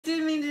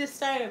just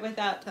start it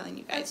without telling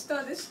you guys. ちょっ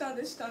と待っ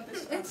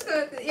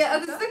て、いや、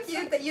私さっき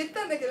言っ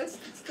たんだけど、ち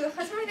ょっと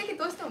始まりだけ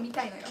どうしても見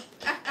たいのよ。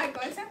ご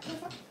めんなさい。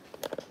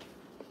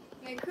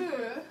ね、食う？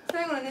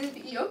最後のネル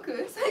ピー、よ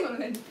く最後の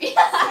ネルピー。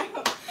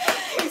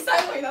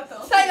最後になった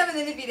の？最後の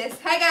ネルピーです。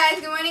Hi guys,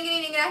 good morning, good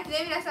evening, good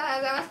afternoon. 皆さんおはよ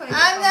うございます。こんにち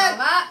は。こんばん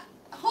は。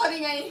ホーリ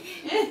ーがいい。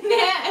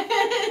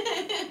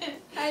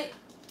はい。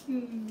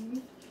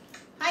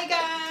Hi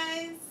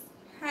guys!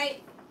 は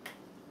い。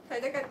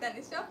食べたかったん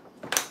でしょ？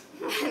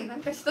な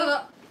んか人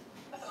の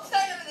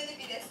最後のネル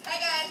ピーです。Hi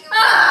guys, good morning.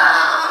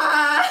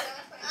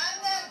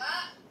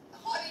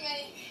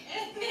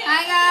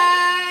 Hi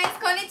guys,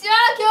 こんにちは。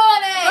今日は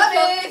ね、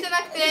曲じゃ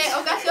なくて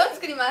お菓子を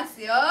作りま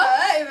すよ。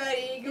はい、バ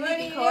リー。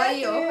ネルピー可愛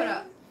いよ、ほ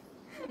ら。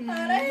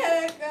あら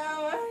やだ、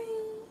かわいい。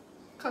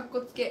かっ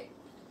こつけ。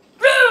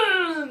ブ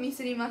ーンミ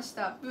スりまし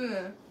た。ブ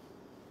ーン。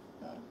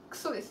ク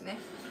ソですね。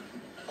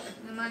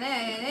まあ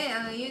ね、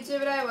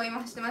YouTube ライブを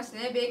今してまして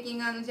ね、ベーキン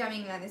グ&ジャミ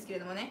ングなんですけれ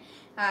どもね。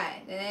は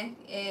い。で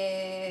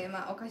ね、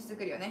まあお菓子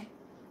作りをね、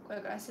こ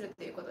れからする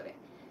ということで。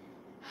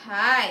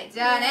はい。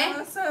じゃあね。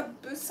さ、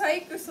ブサ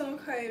イクその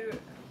カエル。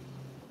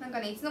なんか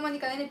ね、いつの間に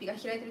かネルピが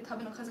開いてるタ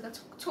ブの数が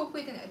超増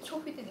えてんだよ。超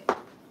増えてんだよ。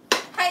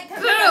はい、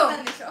食べ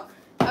たんでしょ。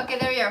Okay,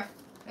 there we go.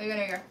 There we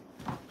go.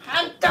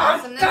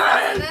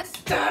 Awesomeness.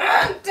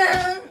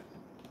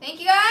 Thank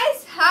you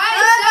guys. は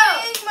い、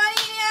マリ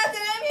ーにあって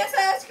ね、皆さ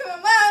ん、しか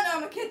もまあ、ど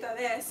うもケト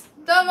です。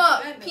どうも、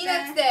ピーナ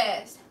ッツ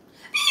です。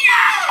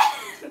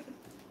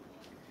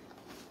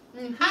ピ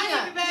ーナ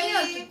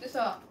ッツって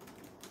さ、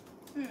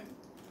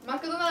マ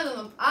クドナル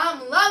ドのア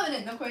ームラブ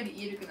ネの声で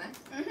言えるくない？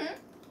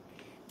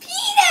ピー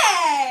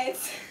ナッ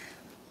ツ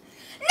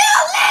 !No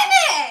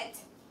limit!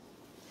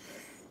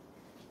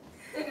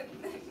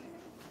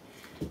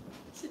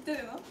 知ってる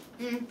の？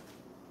うん。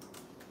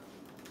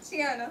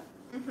違うの？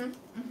ど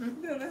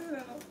うなの？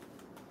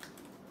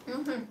 No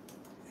limit!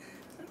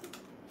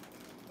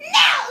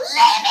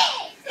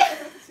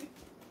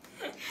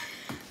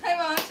 はい、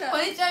ママちゃん。こん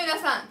にちは皆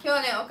さん。今日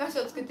はね、お菓子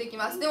を作っていき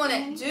ます。でも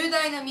ね、重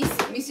大なミス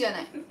じゃ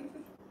ない。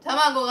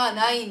卵が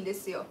ないんで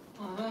すよ。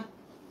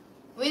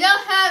We don't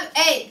have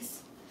eggs.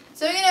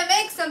 So we're gonna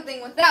make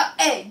something without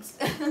eggs.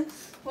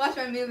 Watch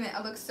my movement.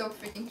 I look so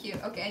freaking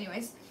cute. Okay,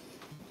 anyways.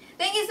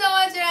 Thank you so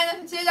much, Rana,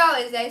 for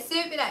 $2. That's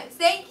super nice.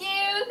 Thank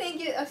you.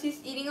 Thank you. Oh,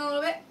 she's eating a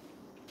little bit.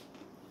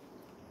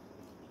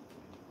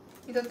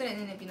 見とってね、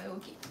ねねぴの動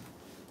き。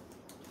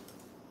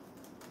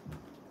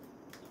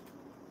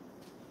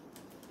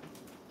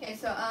Okay,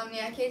 so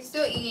yeah, Kate's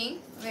still eating.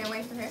 I'm gonna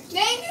wait for her.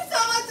 Thank you so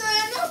much,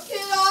 Rana. $2.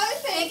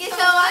 Thank you so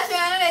much,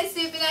 Rana. That's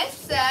super nice.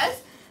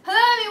 Says, hello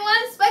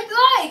everyone, spike the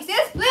likes.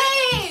 Yes,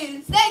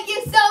 please. Thank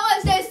you so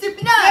much. That's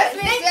super nice.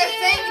 Thank you.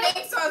 Thank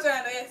you so much,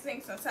 Rana. Yes,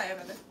 thanks so much.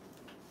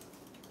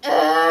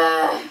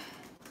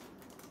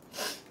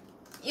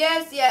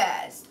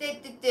 Yes.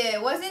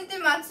 Wasn't the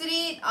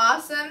Matsuri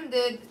awesome?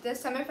 The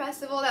summer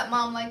festival that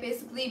mom like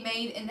basically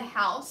made in the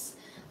house.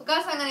 お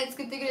母さんがね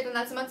作ってくれた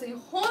夏祭り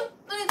本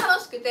当に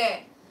楽しく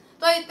て、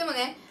とは言っても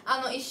ね、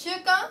1週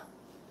間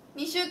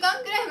2週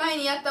間くらい前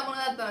にやったもの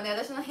だったので、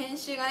私の編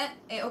集がね、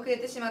遅れ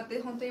てしまって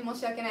本当に申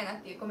し訳ないな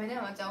っていう。ごめんね、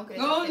まーちゃん遅れ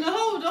ちゃって。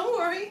Oh no, don't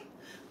worry.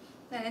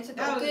 ね、ちょっ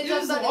と遅れち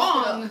ゃっ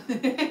たんです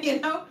け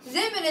ど、 You know?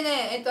 全部で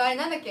ね、あれ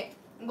なんだっけ、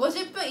50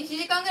分1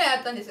時間ぐらい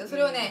あったんですよ。そ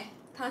れをね、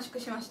短縮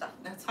しました。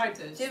 That's hard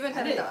to 十分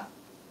食べたわ。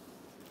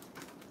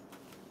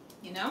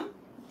 You know?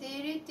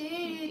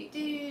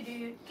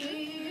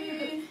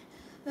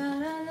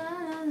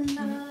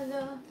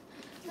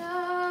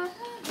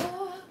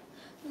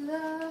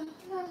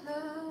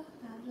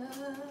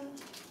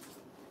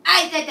 あ、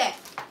痛い痛い。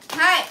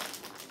はい。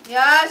よ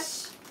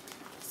し。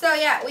So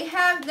yeah, we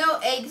have no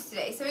eggs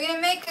today. So we're gonna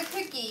make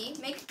cookies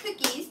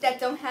that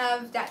don't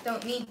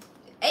need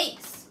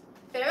eggs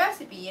for the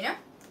recipe, you know?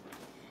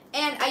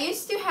 And I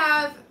used to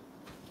have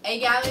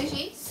egg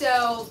allergy,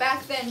 so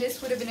back then this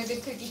would have been a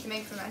good cookie to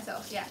make for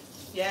myself. Yeah.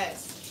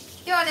 Yes.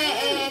 今日は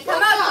ね、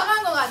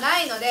卵が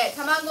ないので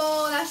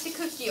卵なし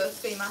クッキーを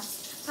作ります。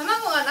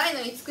卵がない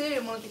のに作れ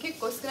るものって結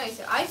構少ないで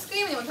すよ。アイスク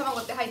リームにも卵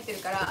って入ってる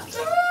から、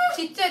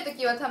ちっちゃい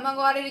時は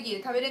卵アレルギー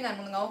で食べれない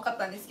ものが多かっ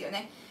たんですけど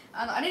ね。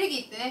アレルギ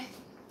ーってね、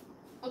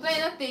大人に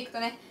なっていくと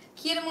ね、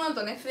消えるもの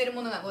とね、増える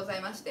ものがござ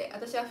いまして、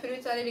私はフル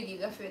ーツアレルギー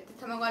が増えて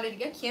卵アレル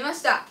ギーが消えま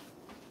した。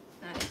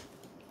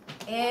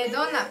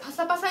どんなパ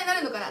サパサにな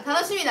るのかな、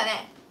楽しみだ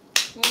ね。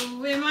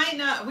We might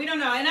not. We don't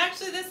know. And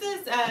actually, this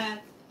is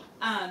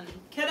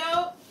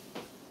keto.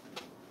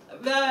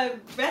 The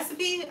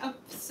recipe,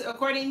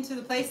 according to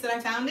the place that I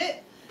found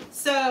it.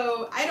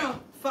 So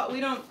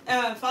we don't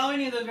follow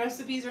any of those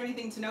recipes or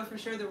anything to know for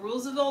sure the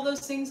rules of all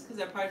those things because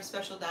they're part of a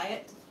special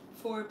diet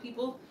for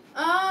people.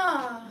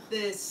 But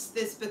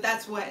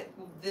that's what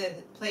the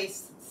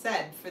place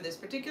said for this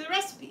particular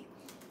recipe.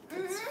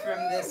 It's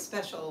from this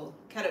special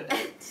keto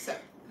diet. So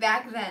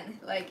back then,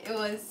 like it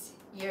was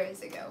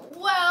years ago.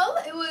 Well,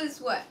 it was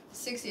what,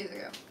 6 years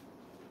ago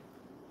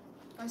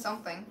or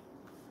something.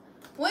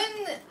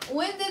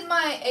 when did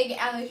my egg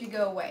allergy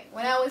go away?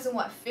 When I was in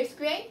what, 5th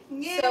grade?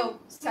 Yeah. So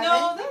 7?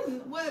 No,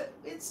 then what?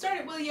 It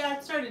started. Well, yeah,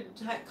 it started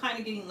kind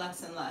of getting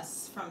less and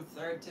less from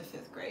 3rd to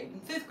 5th grade. In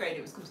 5th grade,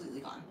 it was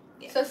completely gone.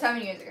 Yeah. So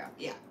 7 years ago.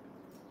 Yeah.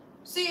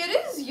 See, it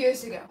is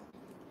years ago.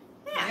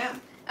 Yeah.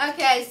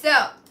 Okay, so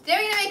today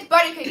we're gonna make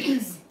butter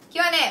cookies.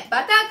 今日はね、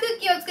バタークッ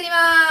キーを作り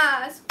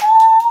ます。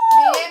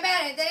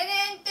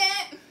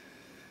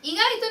意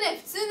外とね、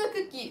普通のク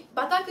ッキー、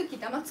バタークッキーっ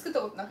てあんま作っ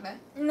たことなくない？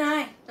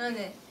ない。なの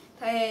で、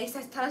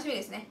楽しみ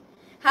ですね。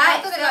はい、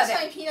後でそれでは確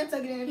かにピーナッツあ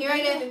げるね。 Here are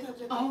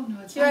the Oh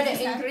no, it's Here are not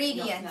the that.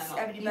 ingredients, No,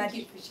 Thank everybody.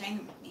 you for sharing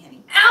with me,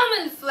 honey.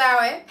 almond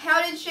flour,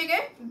 powdered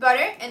sugar,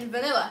 butter, and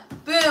vanilla.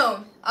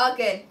 Boom! All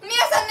good. 皆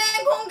さんね、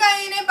今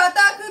回ね、バ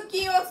タークッ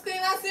キーを作り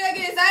ますというわけ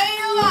で、材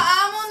料は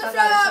アーモンドフ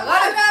ラワー、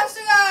バター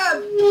シュ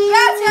ガー、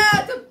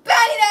バターとバ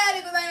ニ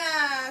ラでござい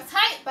ます。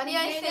はい、バニ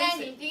ラエッセン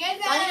ス。バニラ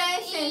エ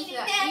ッセンス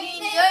はい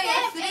い匂い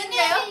がするんだ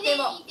よ。で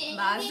も、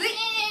まずい。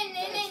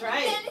That's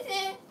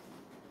right.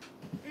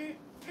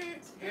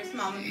 Here's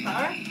some almond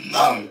flour.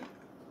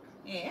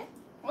 Yeah.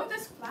 What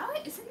is flour?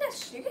 Isn't that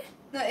sugar?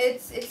 No,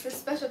 it's a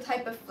special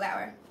type of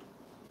flour.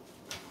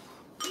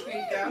 There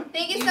you go.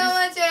 Thank you so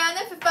much,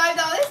 Ariana, for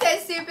 $5.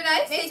 That's super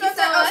nice. Thank you so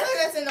much.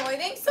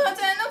 Thank you so much,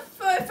 Anna,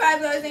 for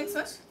 $5. Thanks so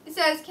much. It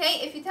says,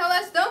 Kate, if you tell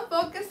us don't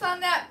focus on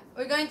that,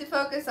 we're going to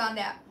focus on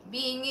that.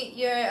 Being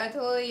your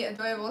totally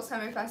adorable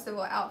summer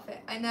festival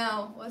outfit. I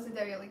know. Wasn't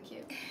that really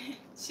cute?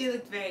 She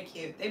looked very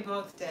cute. They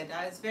both did.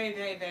 I was very,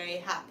 very, very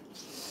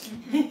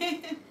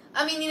happy.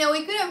 I mean, you know,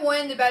 we could have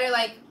worn the better,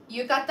 like,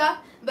 yukata,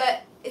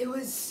 but it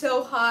was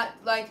so hot.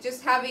 Like,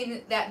 just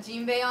having that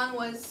jinbei on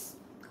was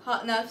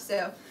hot enough,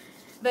 so.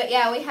 But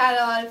yeah, we had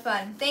a lot of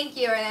fun. Thank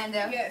you,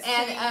 Orlando. Yes,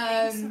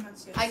 and so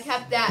much, yes. I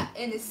kept that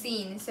in the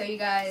scene so you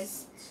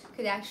guys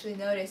could actually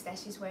notice that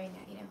she's wearing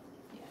that, you know.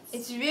 Yes.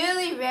 It's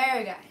really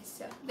rare, guys.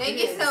 So thank It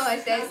you so is.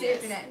 much. That's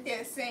Yes. super nice.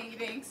 Yes, thank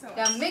you so much.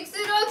 Now mix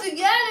it all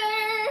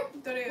together.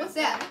 どれ What's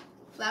that?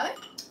 Flour?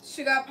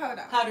 Sugar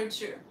powder. Powdered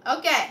sugar.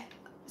 Okay.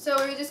 So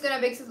we're just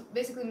gonna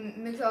basically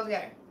mix it all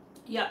together.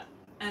 Yep.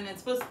 And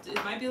it's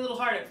it might be a little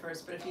hard at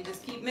first, but if you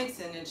just keep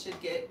mixing, it should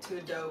get to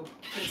a dough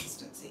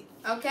consistency.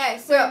 Okay.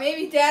 So So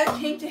maybe Dad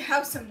came to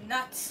have some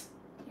nuts.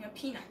 You know,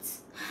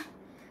 peanuts.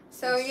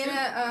 so we're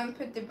gonna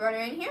put the butter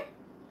in here.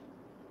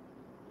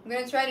 I'm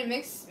gonna try to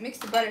mix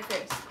the butter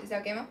first. Is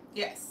that okay, Mom?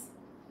 Yes.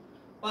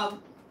 Well,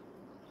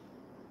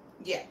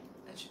 yeah,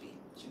 that should be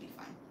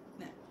fine.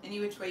 No, any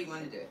which way you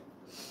want to do it.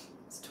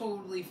 It's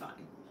totally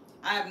fine.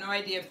 I have no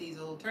idea if these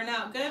will turn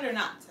out good or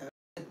not, so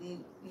it's a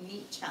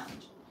neat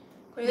challenge.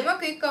 これうま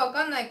くいくかわ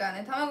かんないから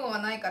ね。卵が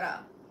ないか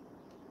ら。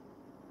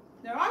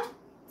 There are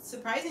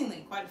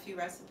surprisingly quite a few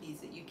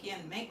recipes that you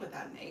can make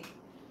without an egg.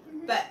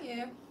 But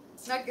Yeah.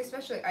 Like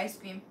especially ice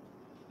cream.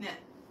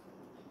 ね。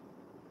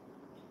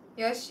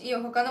よし、いい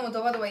よ。他のも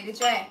ドバドバ入れ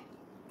ちゃえ。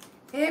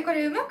こ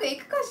れうまくい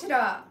くかし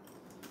ら。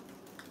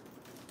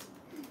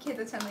ケイ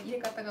トちゃんの入れ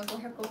方が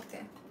500億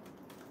点。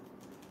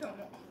どう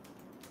も。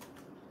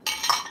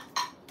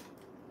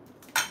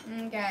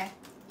 Okay.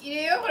 入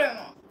れよう、これも。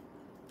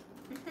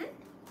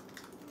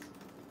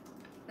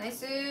ナイ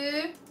ス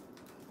ー。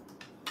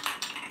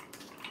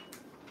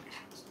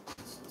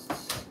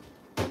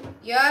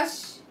よ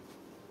し。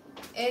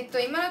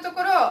今のと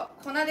ころ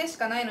粉でし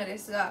かないので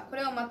すが、こ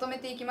れをまとめ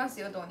ていきます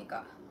よ、どうに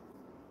か。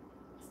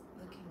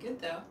 Looking good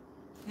though.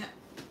 Yeah.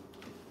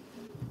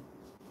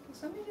 お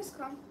さめです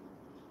か？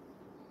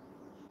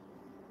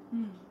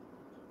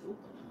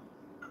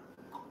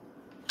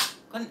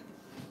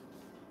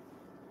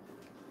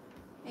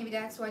 Maybe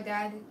that's why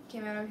Dad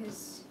came out of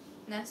his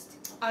nest.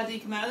 Oh, did you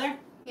come out of there?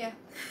 Yeah.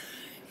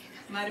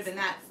 Might have been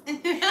that.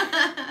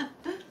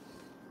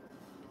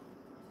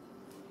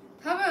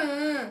 多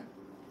分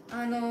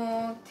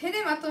手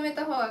でまとめ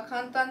た方が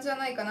簡単じゃ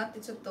ないかなって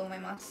ちょっと思い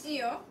ます。いい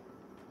よ。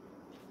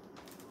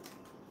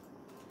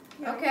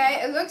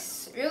 Okay, it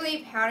looks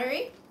really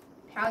powdery.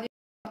 Powdery.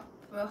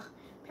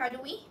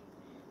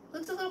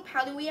 Looks a little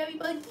powdery,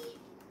 everybody.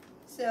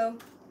 So,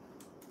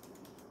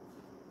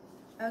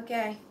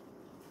 okay.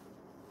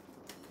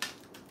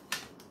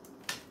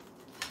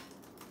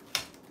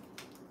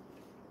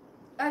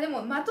 あ、で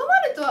もまとま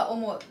るとは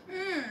思う。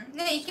うん。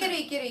ね、いける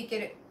いけるいけ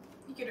る。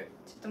いける。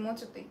ちょっともう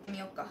ちょっといってみ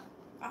ようか。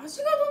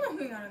味がどんな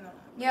風になるんだろ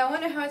う。 Yeah, I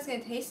wonder how it's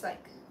gonna taste like.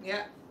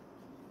 Yeah.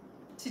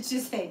 Did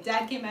you say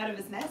Dad came out of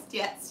his nest?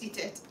 Yes, he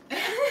did.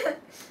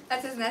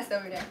 That's his nest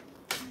over there.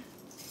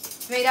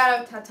 Made out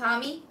of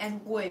tatami and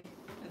wood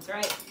That's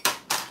right.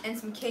 and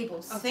some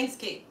cables. Oh, thanks,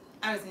 Kate.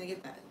 I was gonna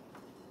get that.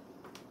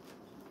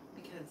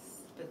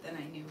 But then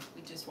I knew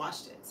we just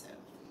washed it, so.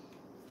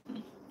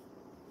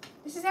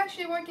 This is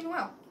actually working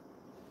well.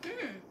 う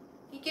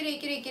ん。いけるい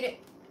けるいける。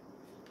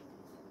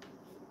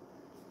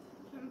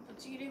ぶ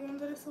ち切りゴン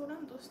ザレスオラ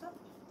ンどうした？ゴ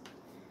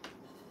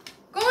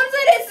ンザ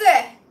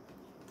レ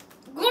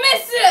スゴメ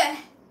ス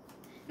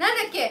なん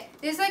だっけ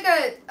There's like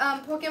a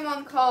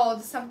Pokemon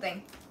called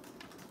something.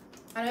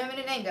 I don't remember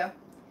the name though.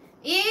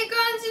 いい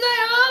感じだよ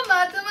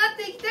まとまっ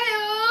てきたよ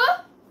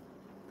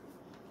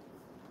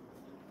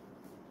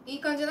いい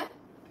感じじゃない？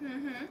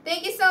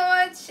 Thank you so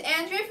much,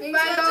 Andrew, for $5.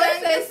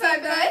 That is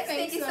super nice.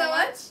 Thank you so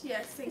much.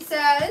 Yes, thank It you.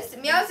 says,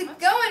 "Meow's it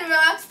going,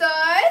 rock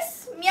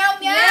stars? Meow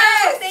meow."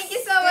 Yes. Thank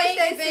you so much.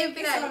 That is Thank super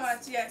you so nice.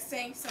 much. Yes,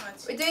 thanks so much.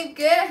 We're doing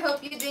good. I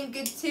hope you're doing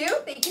good too.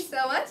 Thank you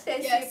so much. That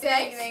is Yes, super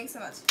nice. thanks so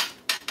much.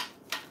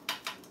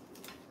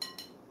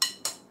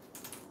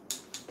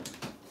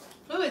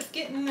 Oh, it's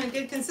getting a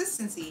good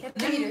consistency.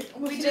 Yep, And me neither.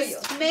 we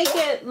just make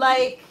it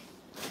like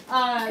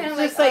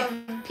just like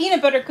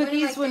peanut butter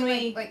cookies when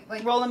we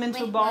roll them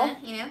into a ball,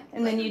 you know,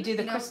 and then you do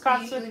the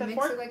crisscross with the mix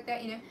fork. it like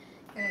that, you know,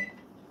 and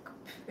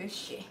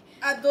push it.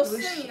 あ、ドス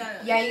になる。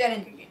 Yeah, you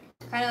gotta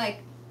kind of like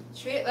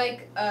treat it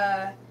like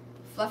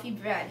fluffy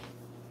bread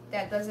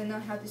that doesn't know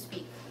how to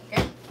speak.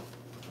 Okay.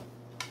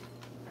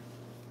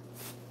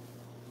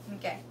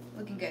 Okay,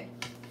 looking good.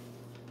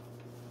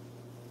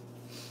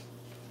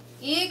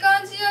 いい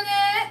感じだ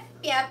ね。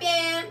ピャピ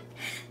ャン。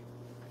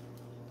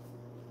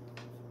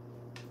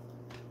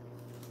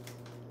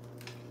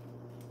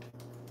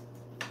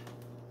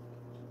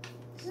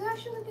This is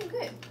actually looking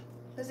good.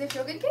 Does it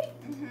feel good, Kate?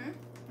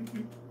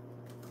 Mm-hmm.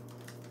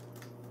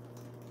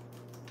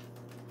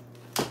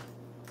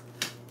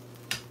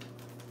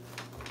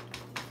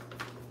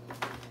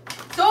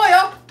 そう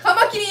よ、カ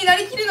マキリにな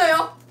りきるの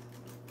よ。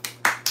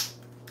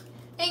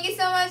Thank you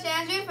so much,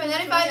 Andrew, for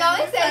 $95.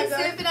 That is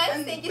super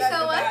nice. Thank you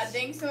so much.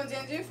 Thank you so much,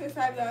 Andrew, for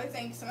 $5.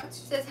 Thank you so much.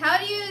 Says, how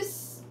do you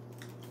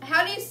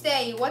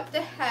say what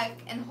the heck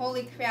and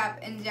holy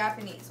crap in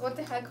Japanese? What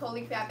the heck,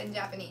 holy crap in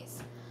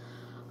Japanese?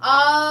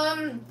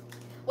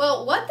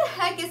 Well, what the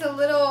heck is a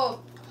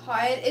little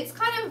hard. It's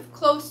kind of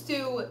close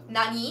to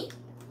nani.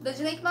 Don't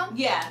you think, Mom?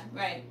 Yeah,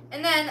 right.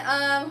 And then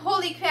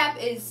holy crap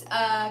is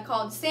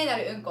called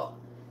seinaru unko.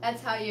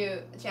 That's how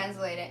you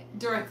translate it.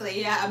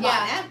 Directly, yeah.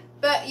 Yeah.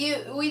 But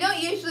we don't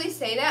usually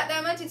say that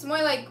much. It's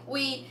more like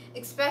we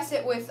express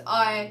it with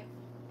our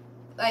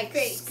like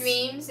Face.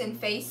 screams and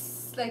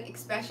face like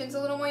expressions a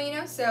little more, you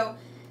know. So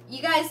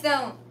you guys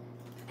don't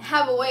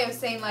have a way of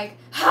saying like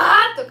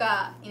ha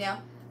toka, you know.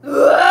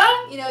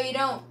 You know, you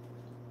don't.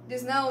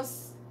 There's not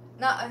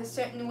a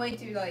certain way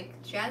to like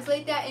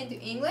translate that into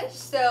English.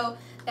 So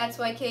that's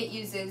why Kate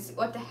uses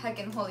what the heck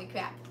and holy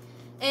crap.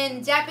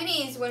 In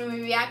Japanese, when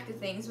we react to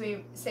things,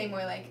 we say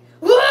more like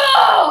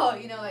whoa,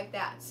 you know, like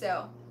that.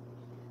 So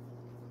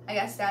I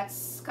guess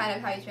that's kind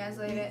of how you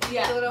translate it.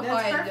 Yeah, It's a little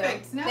that's hard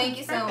perfect. though. No, Thank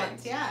you so perfect,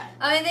 much. Yeah.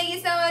 Thank you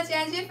so much,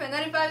 Andrew, for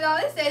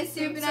 $95. That is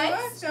super nice.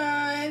 Thank you so much,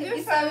 Andrew. Thank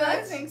you so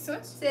much. Thank you so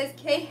much. Says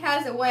Kate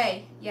has a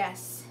way.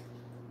 Yes.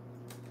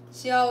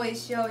 She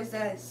always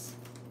does.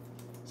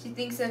 She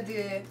thinks of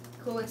the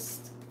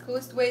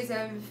coolest ways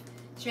of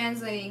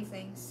translating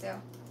things. So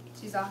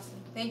she's awesome.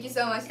 Thank you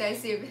so much. That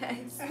is super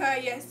nice.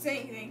 Yes,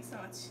 thank you so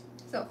much.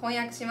 そう、翻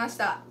訳しまし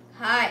た。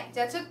はい。じ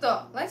ゃあちょっと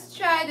Let's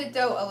try the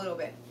dough a little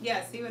bit.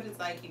 Yeah, see what it's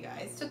like, you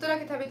guys. ちょっとだ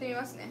け食べてみ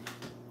ますね。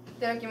い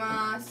ただき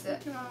ます。い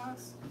きま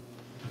す。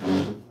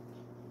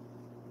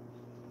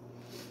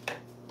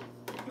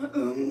う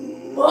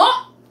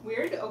まっ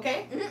Weird?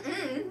 Okay.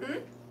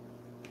 Mm-mm-mm.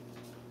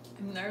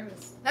 I'm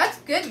nervous. That's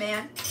good,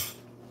 man.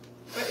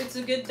 But it's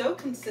a good dough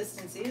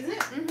consistency, isn't it?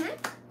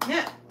 Mm-hmm.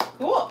 Yeah.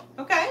 Cool.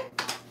 Okay.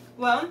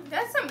 Well,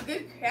 That's some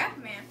good crap,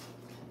 man.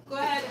 go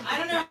ahead. I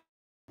don't know.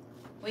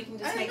 We can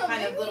just make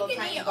kind of little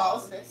tiny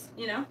balls, this.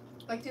 you know?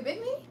 Like too big,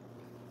 maybe?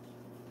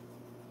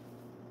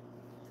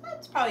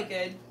 That's probably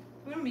good.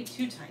 We don't be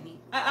too tiny.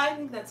 I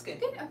think that's good.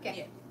 Good?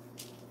 Okay.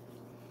 Yeah.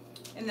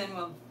 And then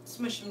we'll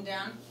smush them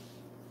down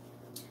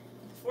with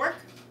a fork.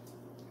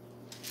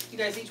 You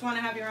guys each want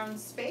to have your own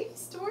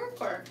space to work,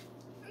 or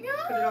put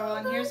it all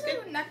on here is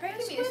good? 仲良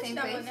し Could be the same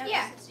だもん place. ね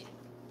Yeah. 私たち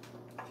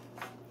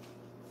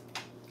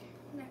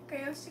仲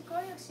良し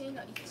恋し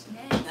の1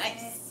ね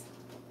Nice.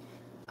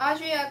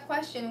 Audrey, a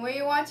question. Were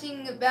you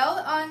watching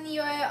Belle on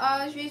your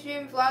Audrey's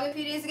Room vlog a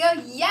few days ago?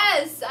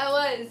 Yes, I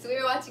was. We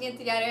were watching it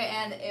together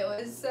and it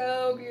was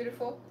so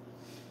beautiful.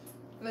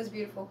 It was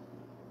beautiful.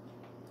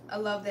 I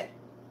loved it.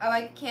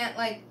 I can't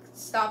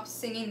stop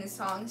singing the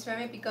songs from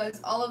it because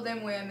all of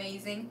them were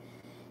amazing.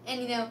 And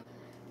you know,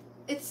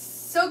 it's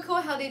so cool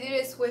how they do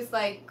this with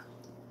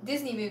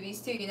Disney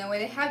movies too, you know, where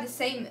they have the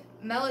same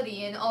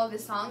melody in all of the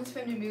songs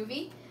from the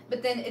movie,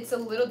 but then it's a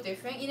little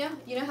different, you know?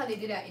 You know how they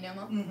do that, you know,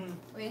 Mom? Mm-hmm.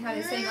 Where they have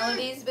the same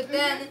melodies, but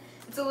then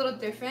it's a little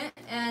different,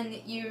 and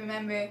you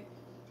remember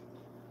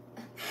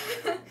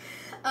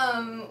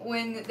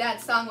when that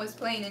song was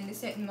playing in the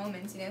certain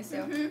moments, you know,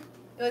 so it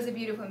was a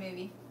beautiful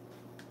movie.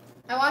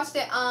 We watched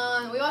it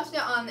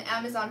on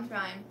Amazon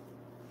Prime.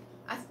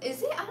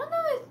 Is it? I don't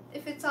know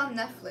if it's on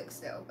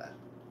Netflix though, but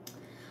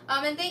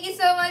and thank you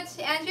so much,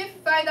 Andrew,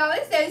 for $5.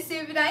 That was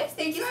super nice.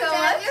 Thank you so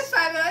much.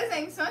 $5.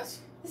 Thanks so much.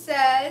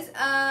 Says,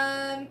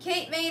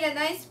 Kate made a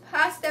nice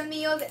pasta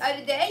meal the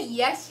other day.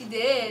 Yes, she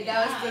did.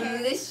 That was Yeah.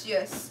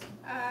 delicious.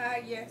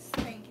 Yes,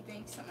 thank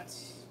you so much.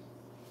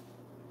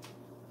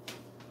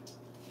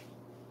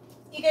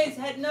 You guys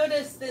had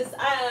noticed this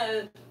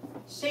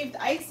shaved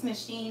ice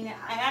machine.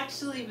 I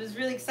actually was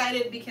really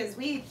excited because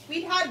we'd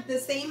had the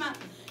same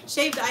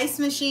shaved ice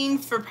machine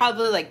for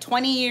probably like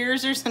 20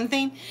 years or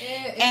something.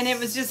 And it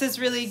was just this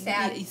really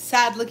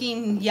sad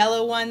looking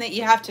yellow one that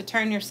you have to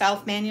turn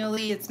yourself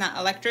manually. It's not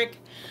electric.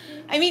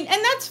 I mean,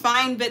 and that's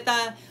fine, but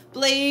the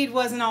blade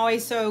wasn't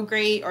always so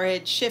great, or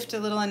it'd shift a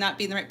little and not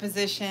be in the right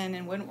position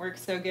and wouldn't work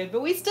so good.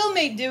 But we still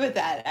made do with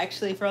that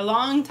actually for a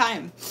long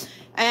time.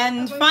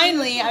 And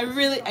finally,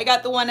 I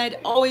got the one I'd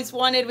always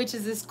wanted, which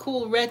is this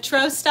cool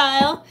retro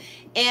style.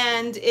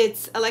 And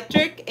it's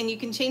electric, and you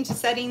can change the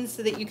settings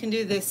so that you can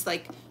do this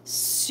like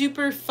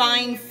super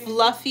fine,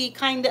 fluffy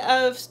kind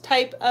of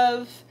type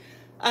of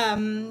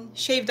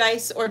shaved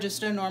ice, or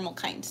just a normal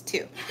kind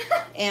too.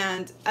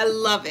 And I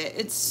love it.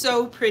 It's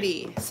so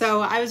pretty.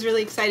 So I was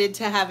really excited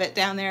to have it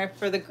down there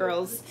for the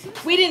girls.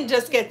 We didn't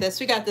just get this.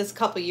 We got this a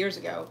couple years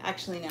ago.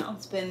 Actually, now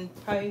it's been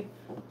probably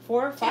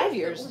 4 or 5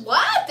 years.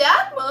 What?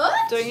 That much?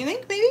 Don't you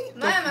think? Maybe.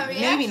 My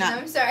reaction. Maybe not.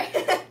 I'm sorry.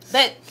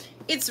 But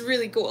it's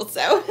really cool.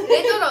 So.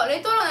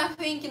 レトロな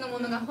雰囲気のも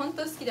のが本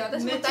当好きで、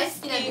私も大好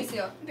きなんです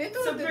よ。レト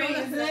ロってどうな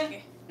んだっ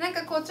け？なん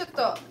かこうちょっ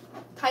と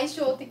対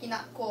照的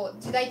な、こ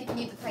う時代的に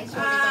言うと対照的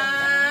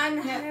な。あ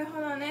ー、なる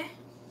ほどね。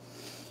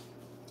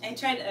I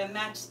tried to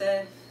match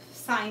the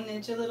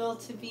signage a little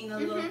to being a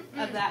little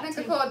of that. なん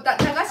かこう駄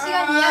菓子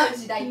が似合う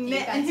時代って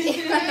いう感じ。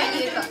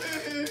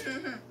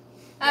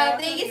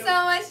Thank you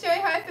so much, Joy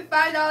Heart, for $5.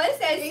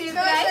 That's super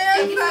nice.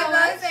 Thank you so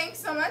much. Thanks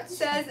so much.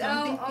 Says,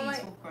 oh my.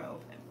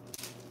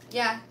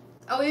 Yeah.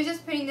 Oh, we were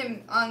just putting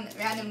them on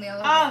randomly a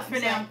little bit. Oh, for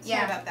now. Yeah.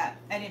 Sorry about that.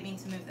 I didn't mean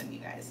to move them, you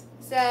guys.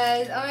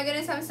 Says, oh my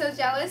goodness, I'm so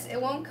jealous.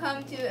 It won't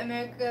come to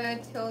America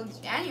till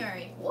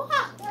January. Wow,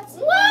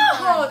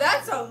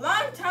 that's a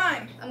long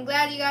time. I'm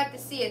glad you got to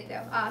see it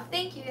though.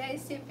 Thank you. That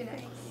is super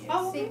nice.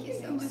 Oh, thank you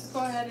so much. Just go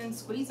ahead and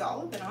squeeze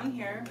all of it on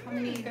here. How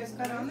many you guys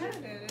got on there?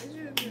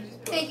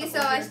 Thank you so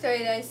much,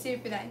 Tori. That is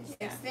super nice.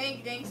 Yes,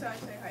 thanks so much,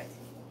 Tori.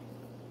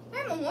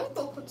 でももう一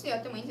個こっちでや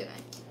ってもいいんじゃない？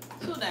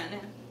そうだよ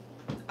ね。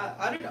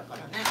あれだか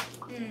らね。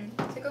う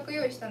ん。せっかく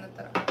用意したんだっ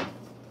たら。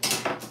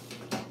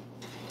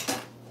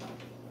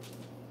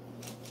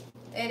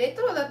レ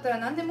トロだったら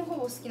何でもほ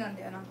ぼ好きなん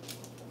だよな。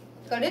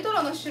だからレト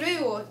ロの種類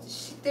を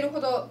知ってるほ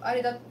どあ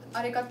れ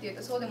かっていう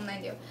とそうでもない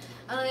んだよ。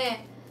好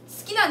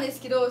きなんです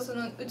けど、う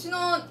ち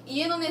の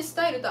家のねス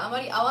タイルとあま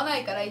り合わな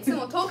いから、いつ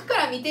も遠くか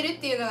ら見てるっ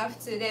ていうのが普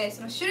通で、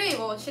その種類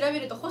を調べ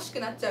ると欲しく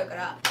なっちゃうか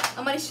ら、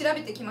あまり調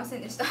べてきませ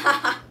んでした。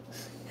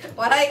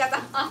笑い方。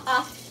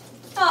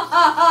こ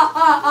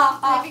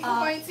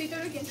こについて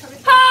る時に食べ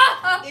て。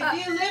If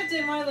you lived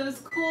in one of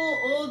those cool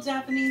old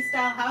Japanese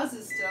style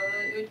houses still,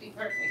 it would be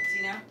perfect,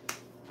 you know?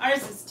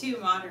 Ours is too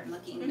modern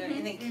looking, don't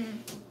you think?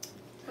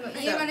 この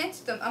家がね、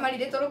ちょっとあまり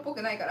レトロっぽ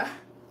くないから。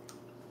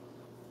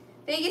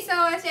Thank you so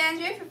much,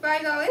 Andrew, for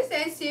 $5.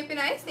 That's super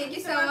nice. Thank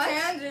you so much.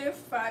 Andrew,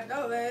 $5.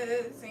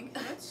 Thank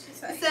you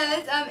so much.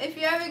 Says, if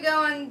you ever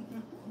go on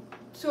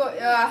tour,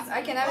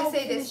 I can never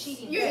say this.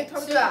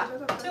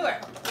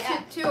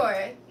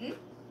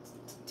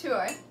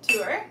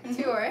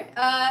 Tour.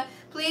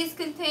 Please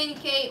contain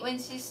Kate when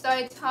she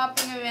starts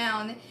hopping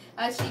around.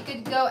 She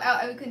could go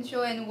out of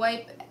control and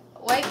wipe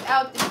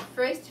out the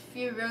first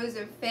few rows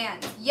of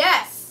fans.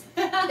 Yes,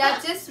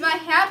 that just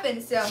might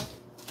happen. So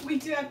we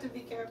do have to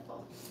be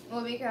careful.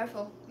 We'll be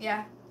careful.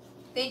 Yeah.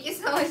 Thank you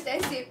so much.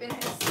 That's super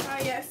nice. Oh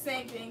yes,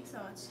 thank you so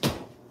much.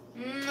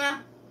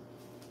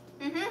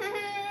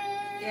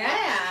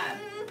 Yeah.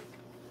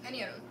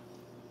 Any of them.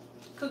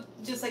 Cook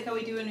just like how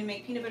we do when we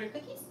make peanut butter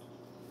cookies.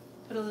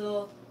 Put a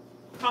little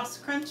cross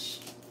crunch.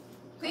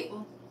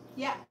 Cool.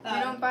 Yeah.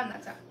 メロンパンにな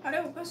っちゃう。あ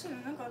れおかしいの、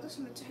なんか私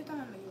めっちゃ下手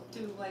なんだけ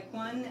ど。Do like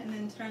one and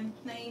then turn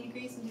 90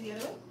 degrees and do the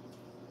other way.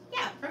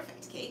 Yeah,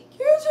 perfect, Kate. 90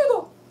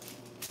度。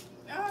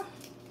あ。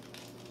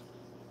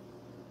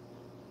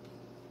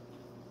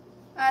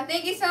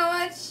Thank you so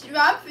much,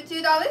 Rob, for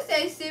 $2.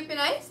 That's super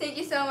nice. Thank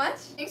you so much.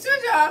 Thanks so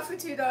much, Rob, for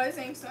 $2.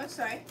 Thanks so much.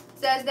 Sorry.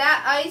 Says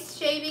that ice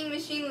shaving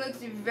machine looks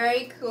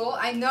very cool.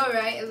 I know,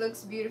 right? It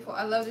looks beautiful.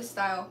 I love the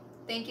style.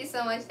 Thank you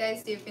so much.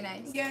 That's super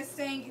nice. Yes,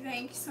 thank you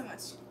so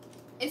much.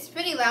 It's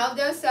pretty loud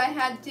though, so I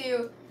had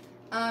to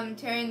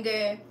turn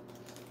the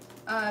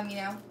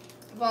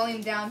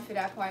volume down for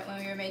that part when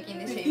we were making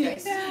the shaved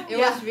ice. It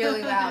was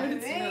really loud.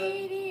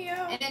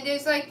 And then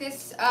there's like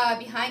this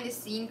behind the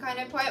scene kind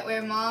of part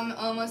where Mom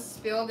almost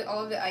spilled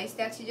all of the ice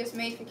that she just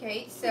made for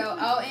Kate. So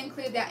I'll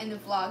include that in the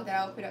vlog that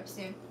I'll put up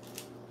soon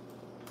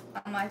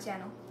on my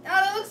channel.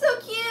 Oh, they look so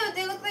cute.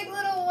 They look like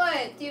little,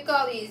 what do you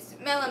call these?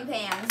 Melon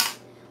pans.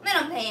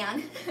 Melon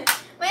pan.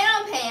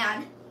 Melon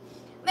pan.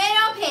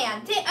 Melon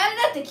pan. ってあれ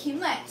だって木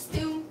村や。スト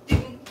ゥンドゥ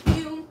ンド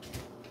ゥン。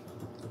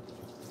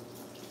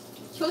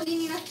巨人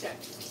になっちゃう。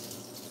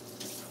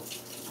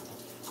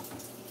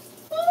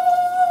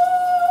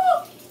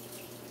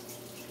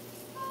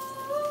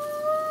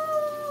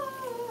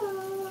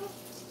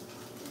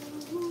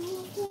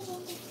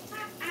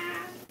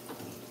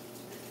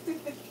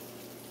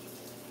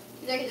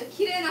だけど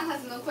綺麗なは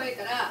ずの声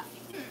から、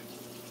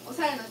お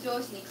しゃれの上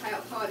司に変わ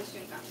る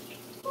瞬間。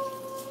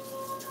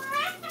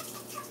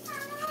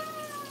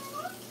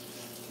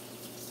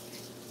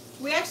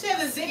We actually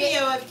have a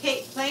video of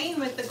Kate playing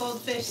with the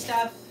goldfish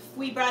stuff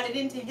we brought it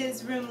into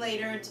his room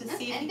later to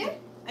see if he could,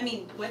 I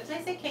mean, what did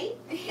I say, Kate?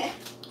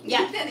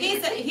 Yeah,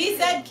 he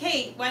said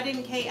Kate. Why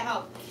didn't Kate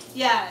help?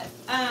 Yeah,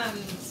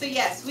 so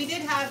yes, we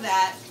did have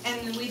that,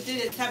 and we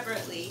did it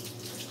separately.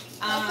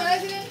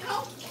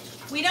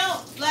 We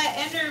don't let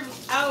Ender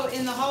out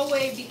in the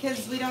hallway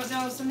because we don't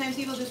know. Sometimes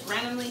people just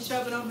randomly show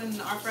up and open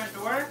our front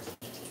door,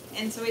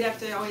 and so we'd have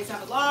to always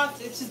have it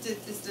locked. It's just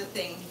a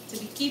thing to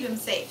keep him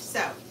safe.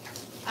 So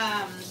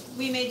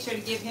we made sure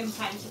to give him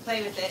time to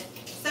play with it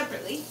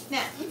separately.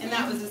 Now, and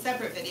that was a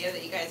separate video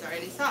that you guys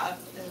already saw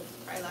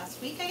probably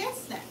last week, I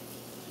guess. Now.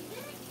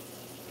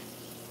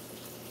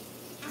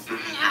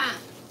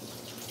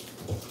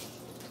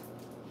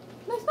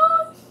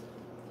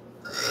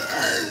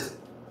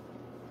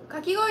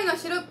かき氷の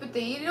シロップっ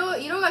て色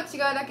が違う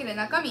だけで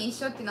中身一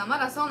緒っていうのはま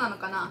だそうなの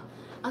かな。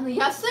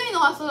安いの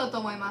はそうだと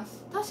思いま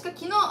す。確か昨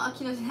日じ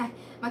ゃない、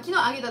昨日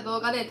上げた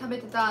動画で食べ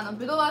てた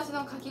ぶどう味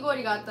のかき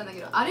氷があったんだけ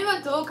ど、あれは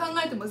どう考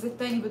えても絶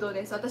対にぶどう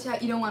です。私は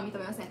異論は認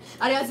めません。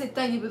あれは絶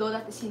対にぶどうだ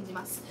って信じ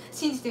ます。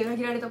信じて裏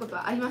切られたこと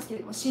はありますけ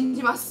れども信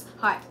じます。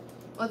はい。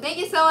Well, thank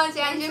you so much,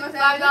 Andrew, for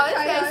 $5.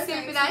 That's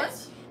super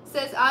nice.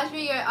 Says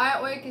Audrey, your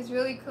artwork is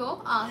really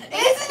cool. Isn't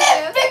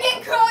it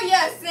freaking cool?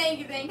 Yes, thank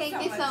you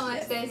so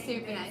much. That's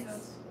super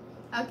nice.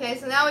 Okay,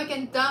 so now we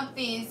can dump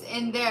these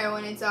in there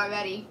when it's all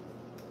ready.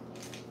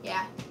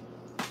 Yeah.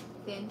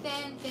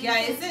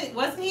 Yeah,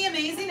 wasn't he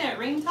amazing at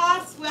ring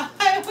toss? Well,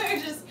 I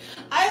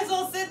was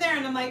all sitting there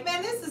and I'm like,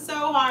 man, this is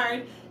so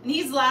hard. And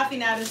he's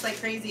laughing at us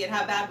like crazy at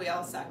how bad we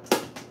all sucked.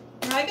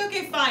 I'm like,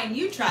 okay, fine,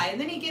 you try. And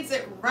then he gets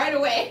it right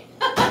away.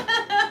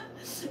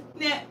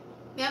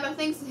 Yeah, but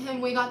thanks to him,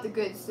 we got the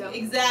goods, so.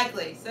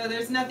 Exactly. So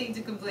there's nothing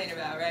to complain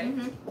about, right?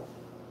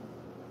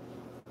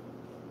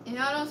 エ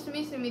アロス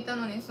ミス見た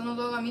のにその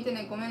動画見て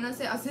ね、ごめんな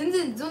さい。全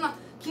然そんな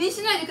気に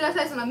しないでくだ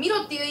さい。そんな見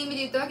ろっていう意味で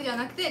言ったわけじゃ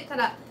なくて、た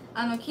だ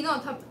昨日上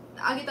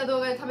げた動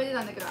画で食べて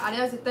たんだけど、あ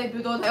れは絶対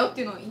ブドウだよっ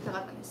ていうのを言いたか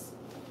ったんです。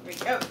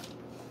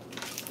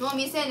もう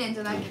未成年じ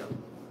ゃないけど、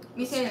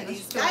未成年の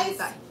主張を言い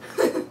たい。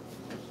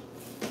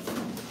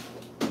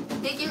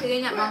Thank you for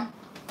doing that, Mom.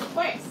 Of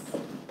course.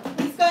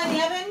 These go in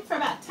the oven for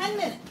about 10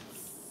 minutes.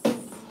 オ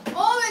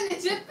ーブンで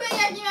10分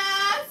焼きま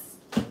す。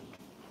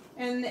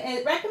And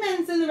it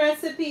recommends in the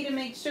recipe to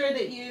make sure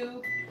that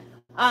you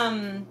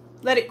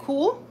let it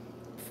cool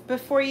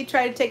before you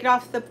try to take it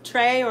off the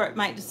tray, or it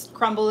might just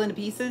crumble into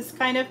pieces,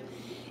 kind of.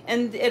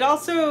 And it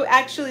also,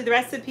 actually, the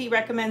recipe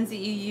recommends that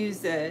you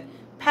use a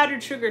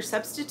powdered sugar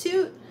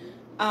substitute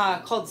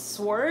called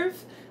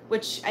Swerve,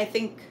 which I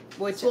think,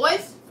 which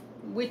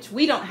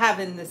we don't have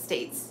in the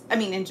States. I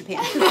mean, in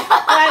Japan.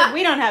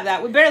 We don't have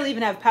that. We barely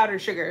even have powdered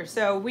sugar.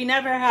 So we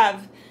never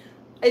have,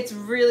 it's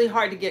really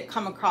hard to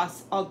come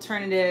across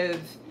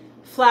alternative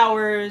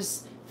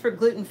flours for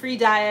gluten-free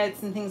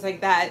diets and things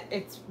like that.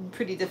 It's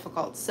pretty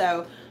difficult.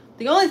 So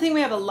the only thing we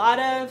have a lot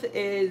of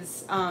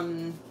is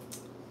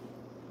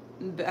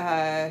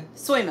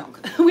soy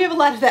milk. We have a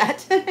lot of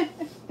that.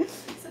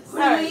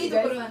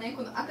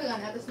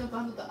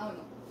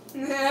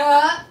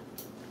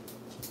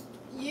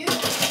 You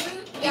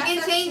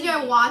can change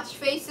your watch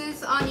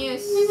faces on your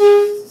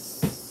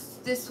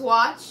this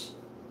watch.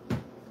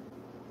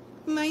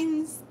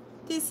 Mine's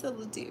this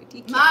little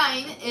dude.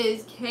 Mine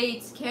is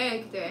Kate's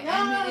character,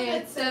 and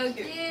it's so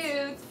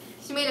cute.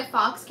 She made a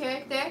fox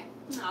character.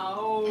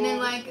 Oh. And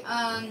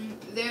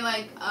then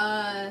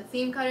their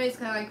theme color is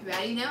kind of like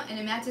red, you know, and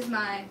it matches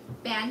my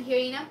band here,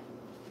 you know,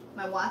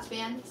 my watch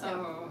band. So.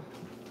 Oh,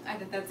 I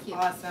think that's cute.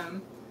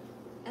 Awesome.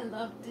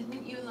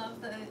 Didn't you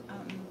love the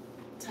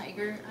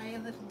tiger I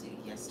little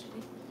dude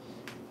yesterday?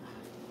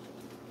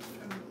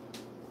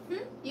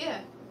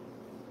 Yeah.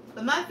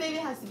 But my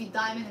favorite has to be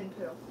diamond and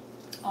pearl.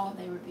 Oh,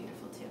 they were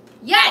beautiful too.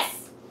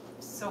 Yes!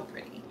 So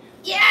pretty.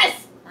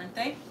 Yes! Weren't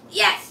they?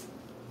 Yes!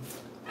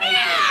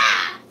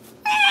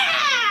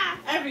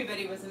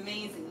 Everybody was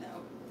amazing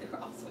though. They were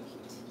all so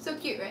cute. So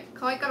cute, right?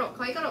 可愛いかろう、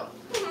可愛いかろう。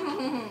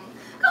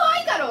可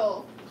愛いか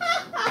ろう。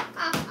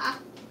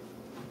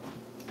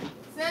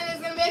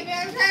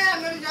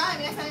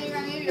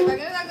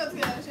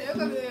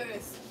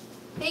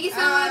Thank you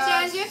so much,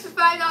 Andrew, for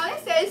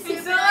 $5. Thank you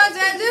so much,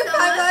 Andrew.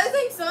 $5.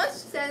 Thanks so much.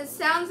 Says,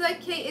 sounds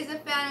like Kate is a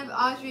fan of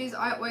Audrey's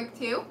artwork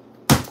too.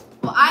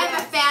 Well, I am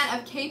a fan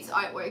of Kate's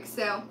artwork,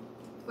 so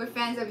we're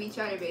fans of each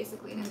other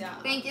basically. Yeah.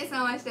 Thank you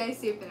so much. That is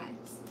super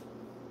nice.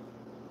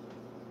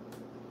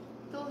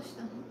 どうし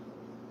たの？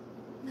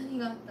何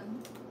があったの？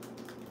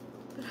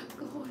ブラッ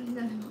クホールに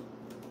なるの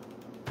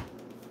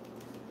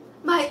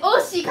？My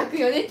Oshi 書く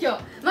よね今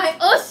日。My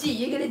Oshi,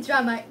 you're gonna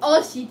draw my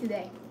Oshi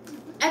today.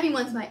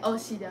 Everyone's my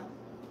Oshi though,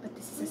 but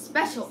this is a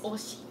special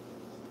Oshi.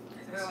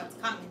 Everyone's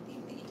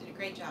commenting that you did a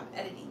great job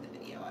editing the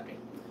video, Audrey.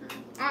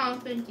 Oh,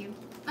 thank you.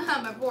 I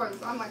have my boards,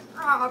 so I'm like,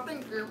 oh,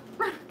 thank you.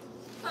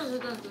 Thank you.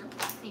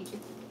 Thank you.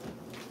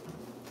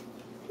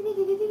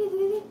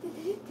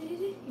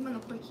 今の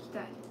声聞きた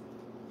い。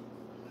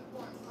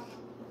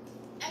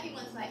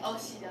Everyone's my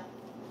Oshi though.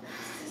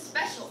 This is a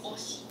special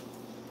Oshi.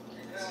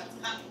 Everyone's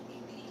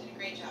commenting that you did a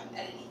great job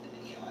editing the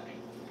video, Audrey.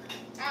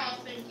 Oh,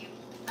 thank you.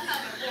 I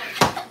have my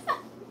boards.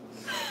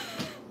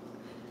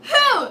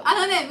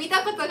 見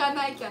たことが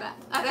ないキャラ、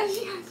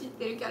私が知っ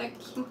てるキャラ、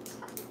キモい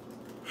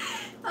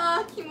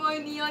キモい、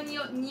ニヨニ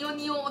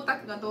ヨオタ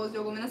クが登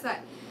場、ごめんなさ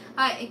い。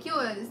はい、今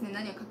日はですね、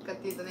何を書くかっ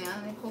ていうとね、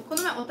こ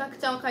の前オタク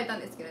ちゃんを書いたん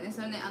ですけどね、そ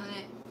れね、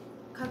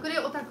隠れ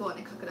オタクを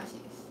ね、書くらしいで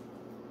す。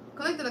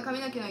この人の髪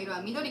の毛の色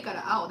は緑か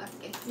ら青だっ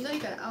け？緑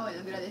から青へ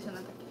のグラデーション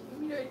なんだっけ？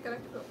緑から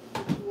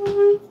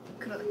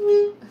黒だっけ？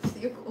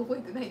私よく覚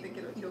えてないんだ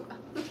けど、色が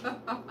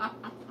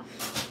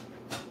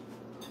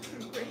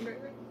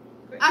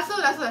あ、そ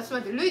うだそうだ、ちょ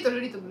っと待って、ルイと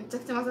ルリとめちゃ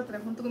くちゃ混ざったら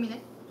ほんとごめん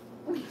ね。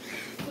ごめ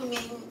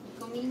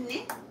ん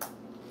ね。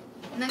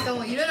なんか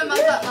もういろいろ混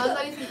ざ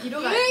りすぎ、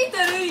色がルイと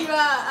ルイ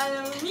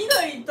は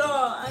緑と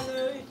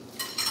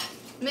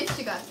メッ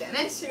シュがあったよ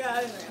ね。メッシュが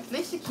あるのよ。メ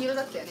ッシュ黄色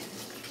だったよね。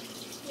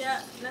い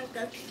や、なんか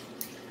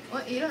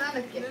色なん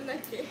だっけ？なんだっ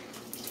け？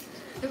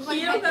黄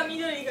色か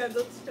緑が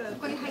どっちかだった。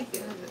ここに入って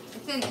るはず。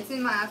It's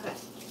in my iPad.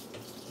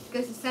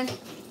 Because it sent it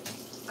to me.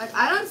 Like,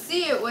 I don't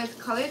see it with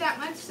color that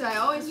much, so I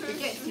always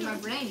forget. See, my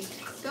brain is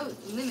so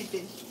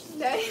limited.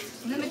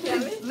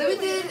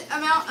 Limited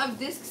amount of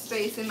disk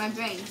space in my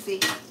brain. See,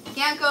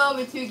 can't go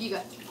over 2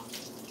 giga.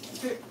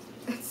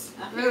 It's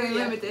really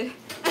limited.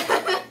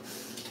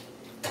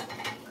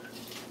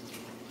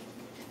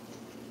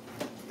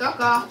 ど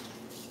こ？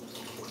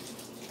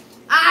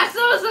あ、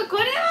そうそう、こ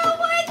れは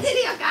覚えて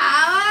るよ。かわ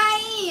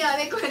いいよ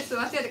ね。これちょ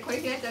っと間違えてこれ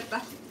開いちゃっ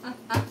た。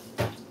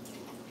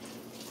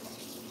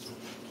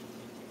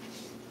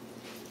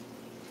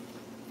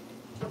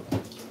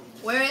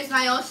Where is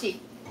my Oshi?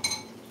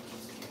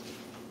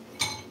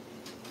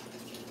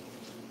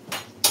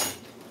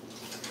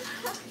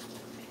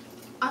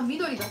 あ、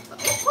緑だった。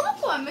この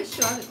子はメッシ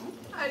ュあるの？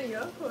ある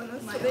よ。この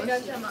袖が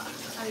邪魔。あ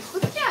れ、こ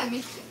っちはメ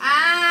ッシュ。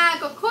あ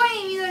ー、濃い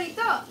緑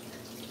と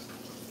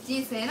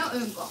人生のう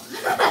んこ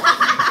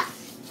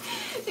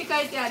って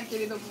書いてあるけ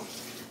れども、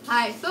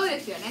はい、そう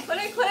ですよね。これ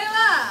は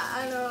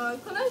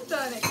この人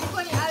はね、ここ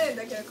にあるん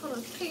だけど、この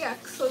手が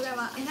クソ邪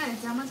魔。何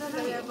邪魔じゃ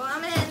ないよ。ご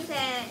めんって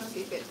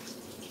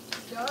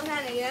冗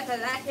談で言うた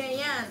だけ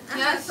やん。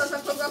そうそ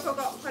う、こ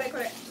れ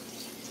は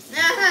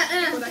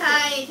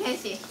い、天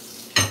使。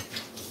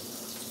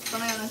こ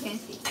の世の天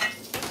使。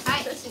は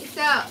い、so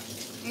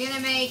we're gonna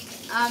make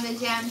the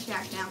jam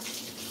shack now。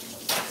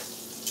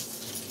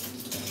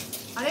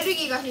アレル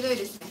ギーがひどい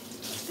ですね。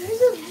大丈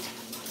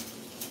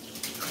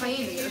夫？かゆ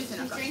いんだけど、背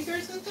中。大丈夫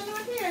で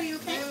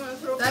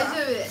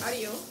す。あ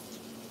るよ。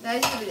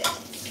大丈夫です。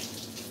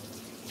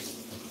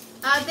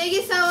Thank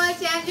you so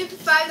much, Andrew, for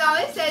 $5.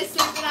 That is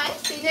super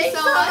nice. Thank you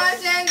so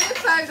much, Andrew.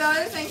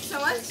 $5. Thank you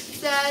so much.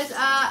 Says,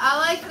 I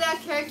like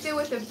that character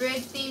with the bird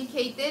theme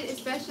Kate did,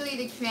 especially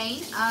the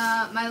crane.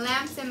 My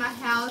lamps in my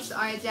house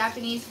are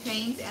Japanese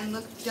cranes and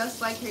look just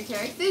like her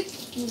character.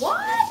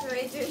 What? That's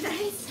way too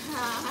nice.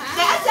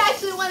 That's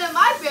actually one of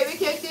my favorite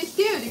characters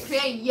too, the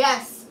crane.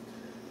 Yes.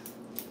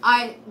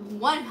 I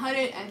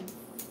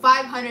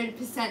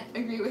 500%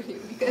 agree with you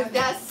because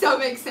that so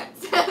makes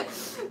sense.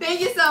 Thank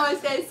you so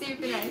much. That's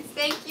super nice.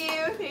 Thank you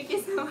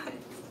so much.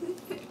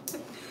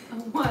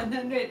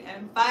 100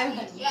 and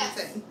 500%.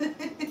 Yes.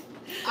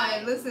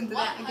 I listened to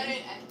that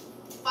again.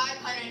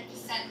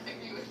 500%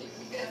 agree with you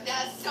because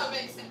that so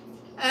makes sense.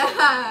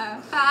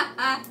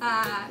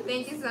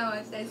 Thank you so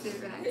much. That's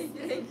super nice.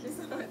 Thank you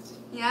so much.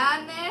 い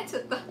やーね、ちょ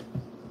っと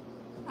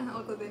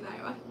音出な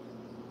いわ。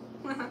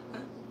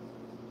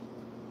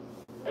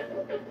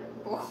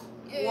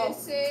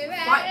薄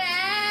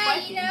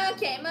笑いの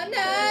獣た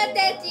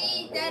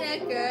ちたら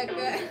ここ。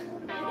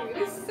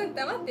うっさ、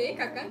黙って絵描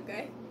かんか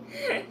い。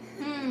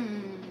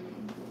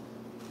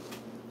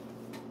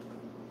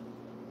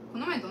こ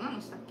の前どんな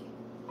のしたっけ？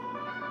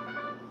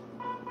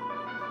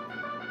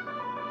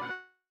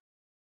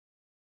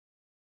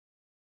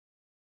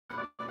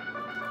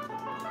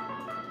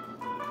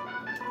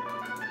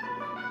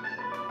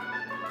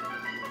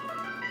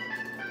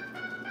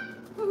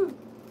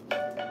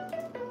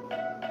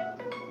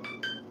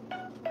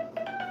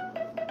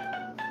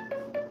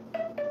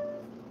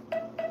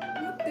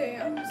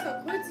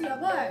こいつや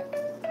ばい。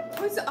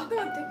こいつ頭で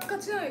っか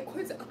ちなのに、こ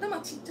いつ頭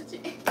ちっちゃち。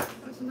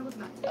そんなこと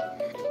ない。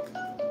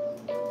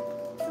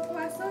そこ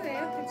はそうだ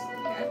よっ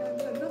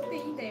て乗ってい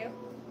いんだよ。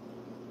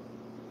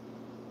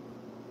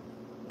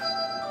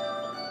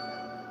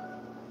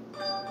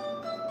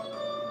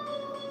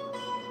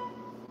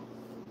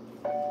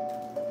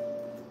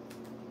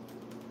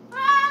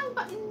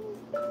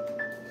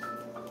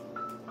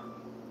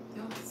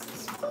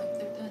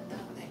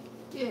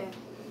Yeah.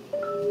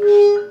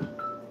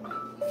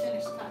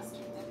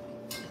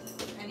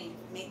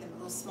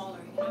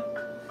 Smaller, you know?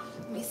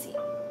 Let me see.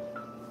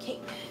 Cake.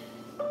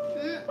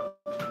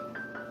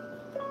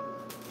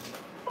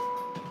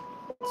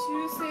 中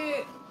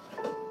性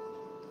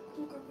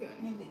広角よ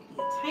ね。 Maybe they could be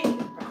a tiny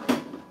bit brown.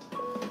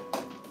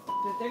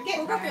 But they're 広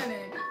getting 角よ there.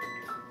 ね。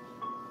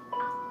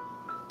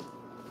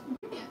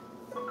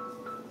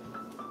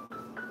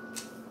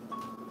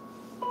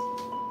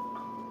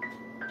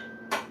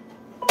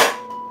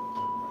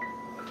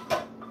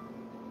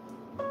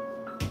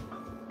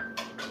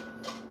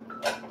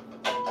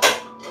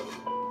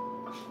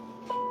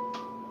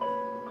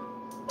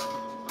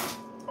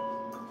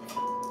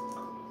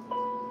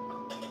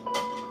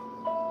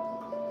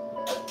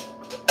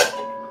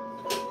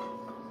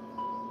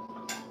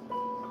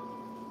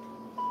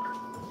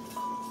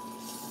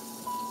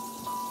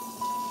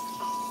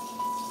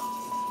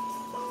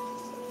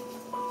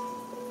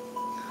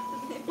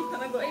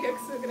語彙力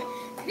すごくない。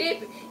クレー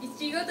プ、い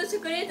ちごとチョ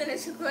コレートの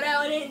ショコ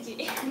ラオレンジ。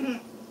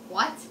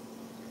What?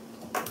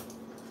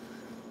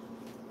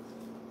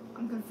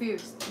 I'm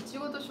confused. いち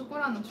ごとショコ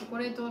ラのチョコ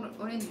レート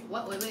オレンジ。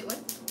What? Wait, what?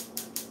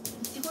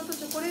 いちごと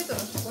チョコレートの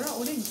ショコラ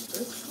オレンジ。ど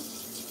ういうこと？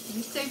め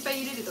っちゃいっぱ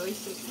い入れると美味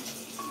しそう。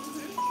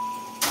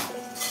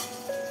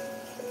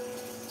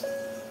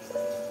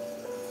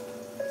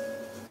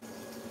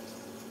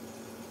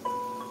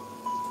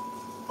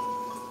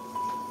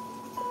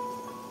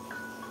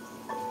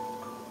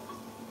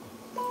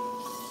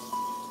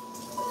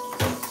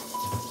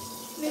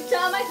めっち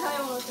ゃ甘い食べ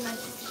物って何？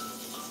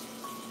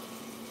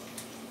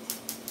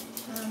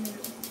キャラメル。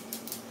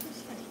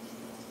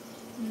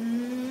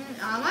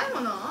甘い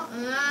もの？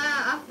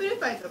アップル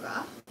パイと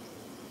か？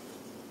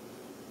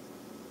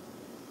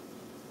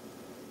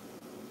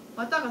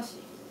綿菓子。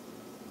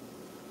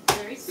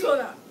そう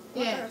だ。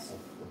Yeah.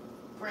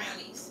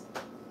 Brownies.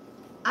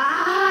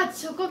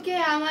 チョコ系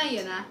甘い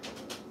よな。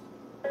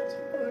チョ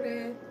コ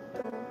レー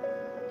ト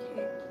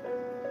ケー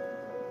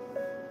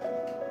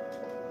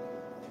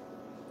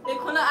キ。で、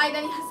この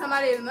間に挟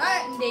まれるのは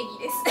ネギ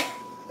です。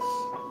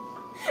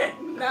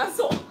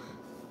謎。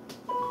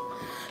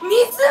水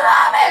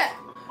飴。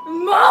バ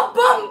ン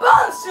バ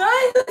ンシャイ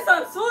ンさ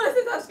ん、そう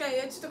ですね、確かに。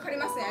ちょっと借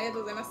りますね。ありがと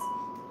うございます。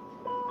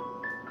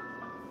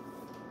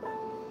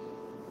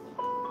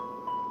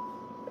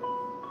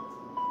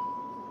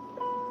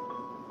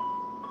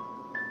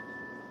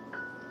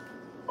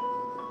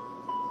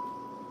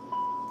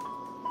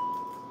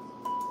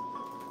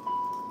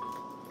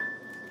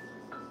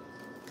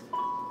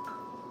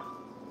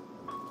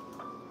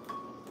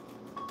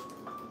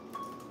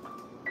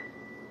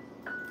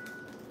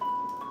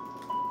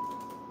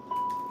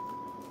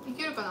い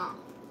けるかな。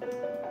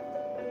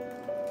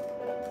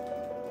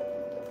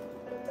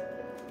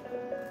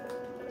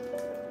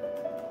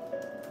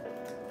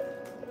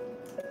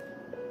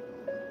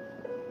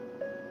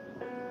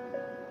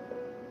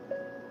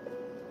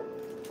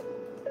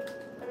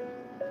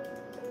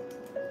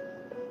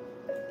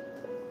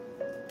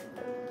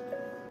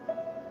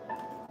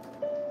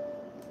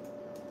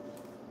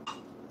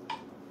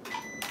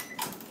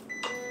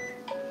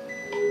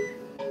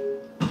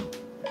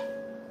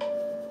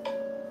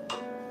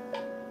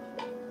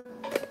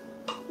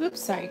Oops,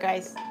 sorry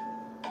guys.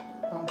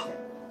 Bumped it.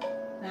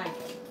 Okay.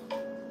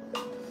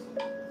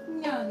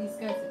 No, these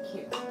guys are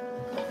cute.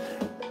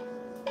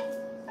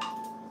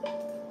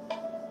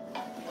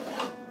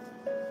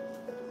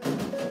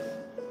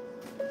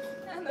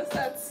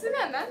 さ、つ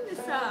がなんで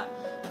さ、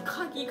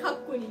鍵カ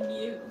ッコに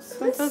見えるの？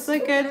それ Those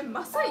look good.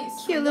 まさに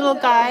Cute little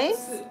guys.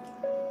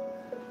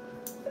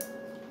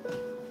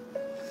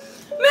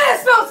 Man, it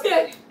smells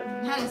good!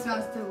 Man, it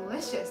smells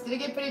delicious. Did it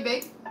get pretty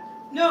big?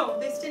 No,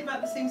 they stayed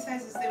about the same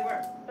size as they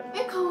were.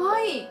 かわ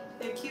いい。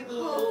 They're cute か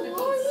little わ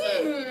cookies.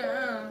 いいね。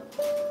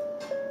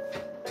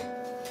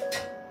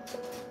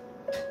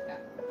 Yeah,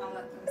 I'll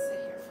let them sit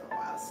here for a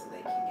while so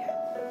they can get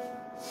cooled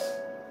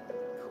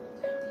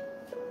down.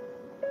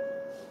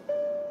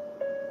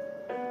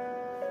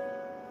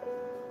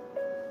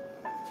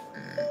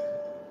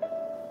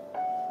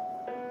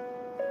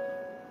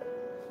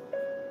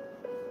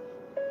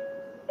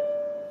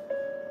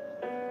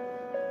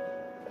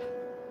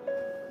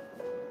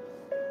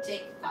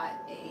 Jake got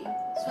a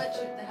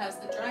sweatshirt that has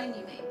the drawing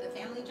you made, the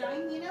family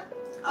drawing, you know?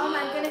 Oh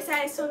my goodness,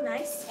 that is so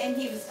nice. And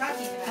he was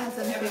talking about, That's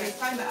everybody was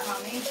talking about how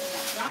amazing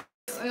that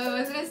drawing.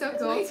 Wasn't it so It's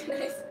cool? way too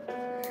nice.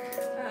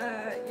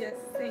 Yes,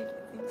 thank you.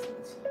 Thanks so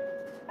much.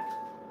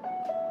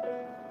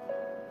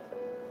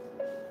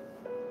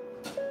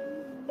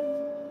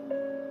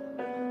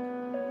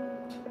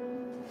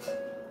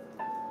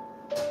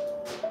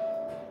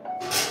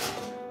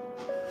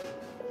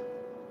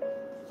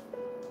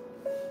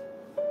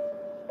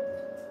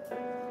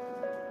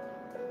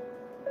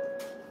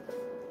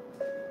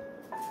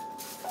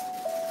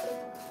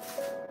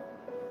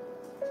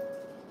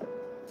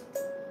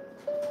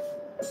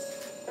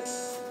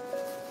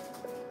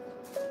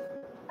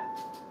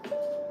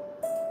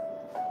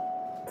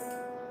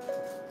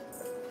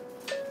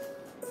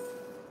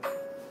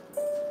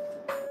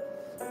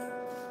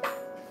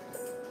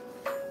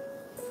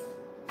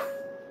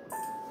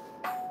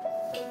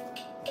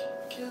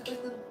 They look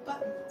like little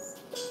buttons.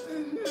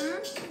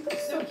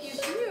 So cute.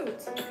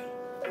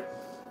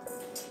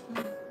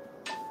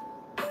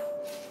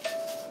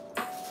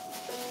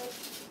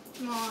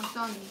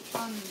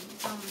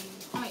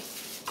はい。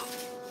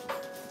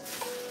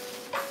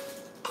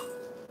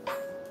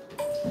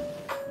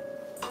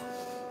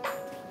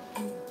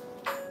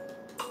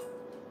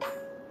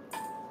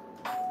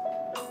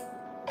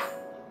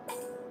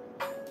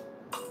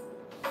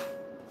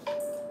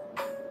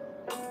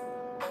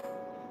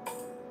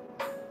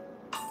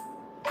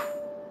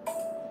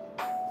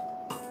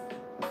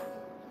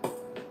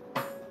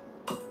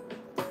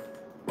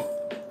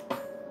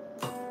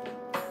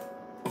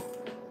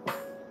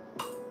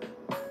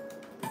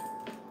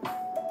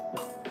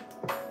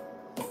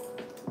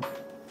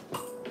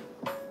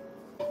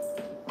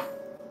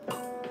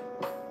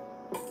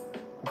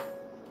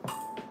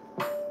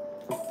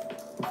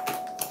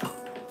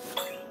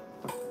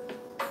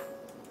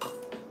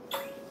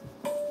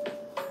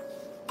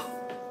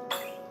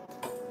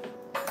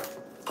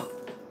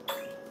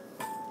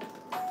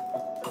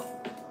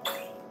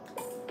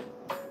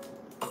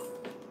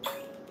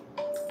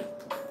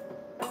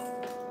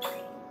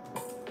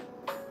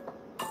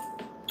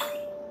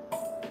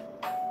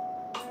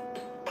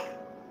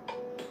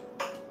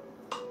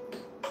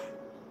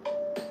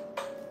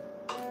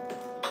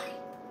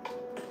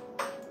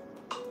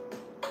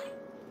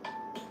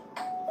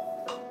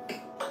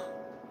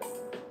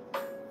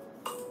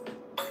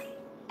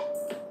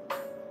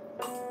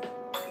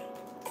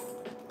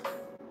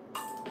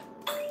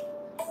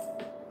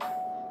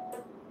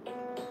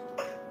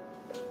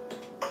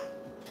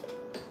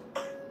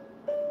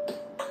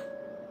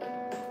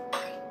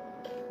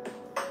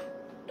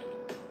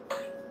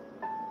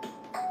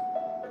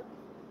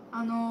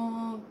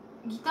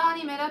ギター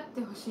に目立っ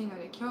てほしいの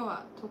で今日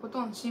はとこ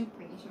とんシン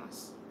プルにしま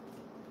す。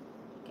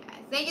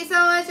Thank you so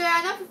much,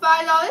 Rihanna, for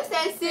 $5.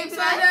 That's super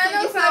nice.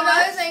 Thank you so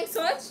much. Thanks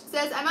so much.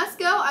 Says, I must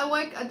go. I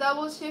work a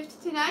double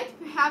shift tonight.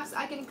 Perhaps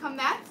I can come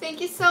back.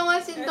 Thank you so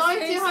much. And don't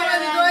too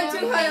hard, Rihanna.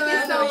 Thank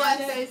you so much.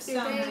 That's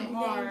super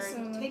nice.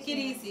 Take it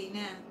easy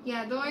now.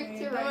 Yeah, don't work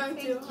too hard.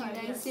 Thank you.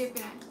 That's super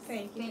nice.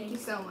 Thank Thank you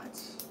so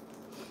much.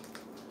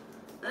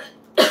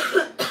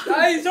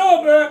 大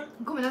丈夫？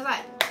ごめんなさ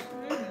い。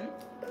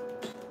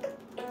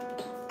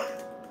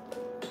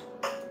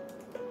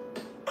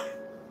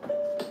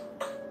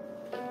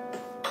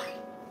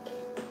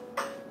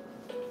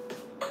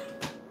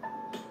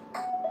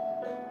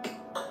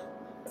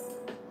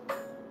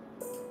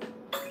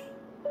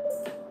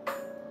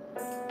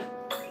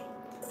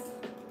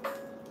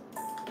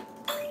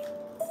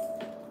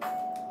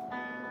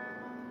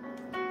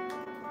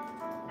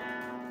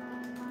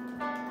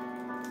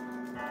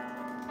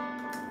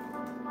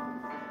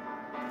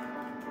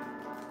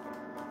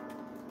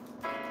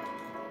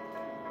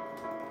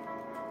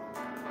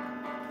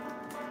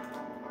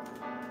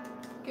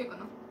いけるか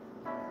な。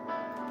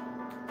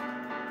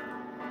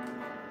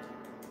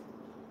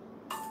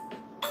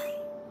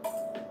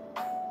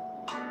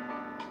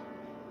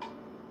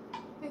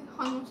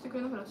反応してく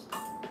れなくなっちゃっ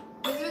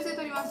た。別々で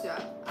撮りますよ。は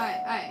い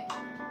はい。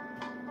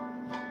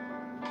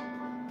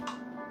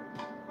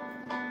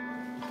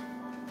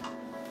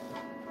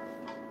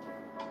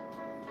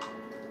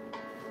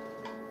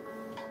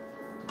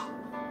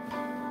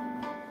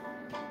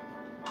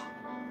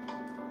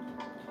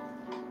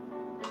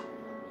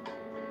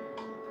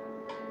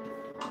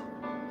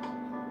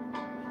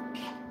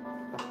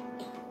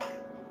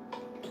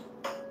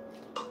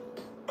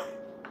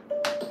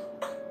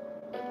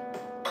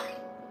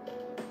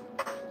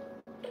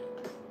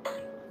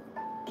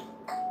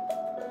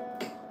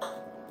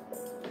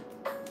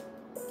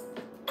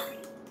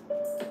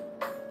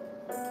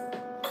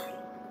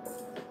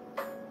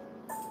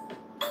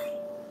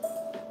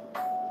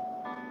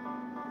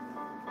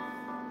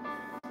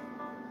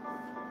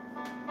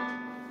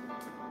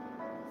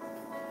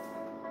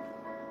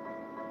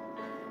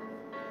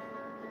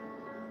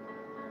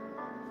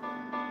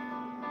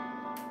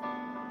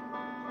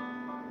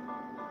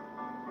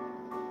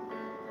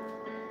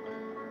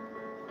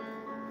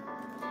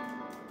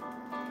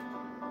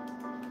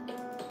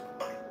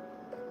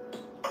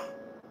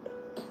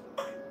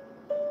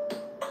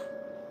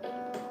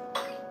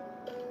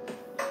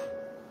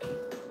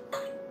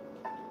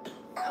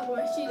こ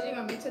れ CG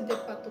がめっちゃ出っ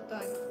張っとった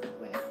こ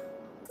れね。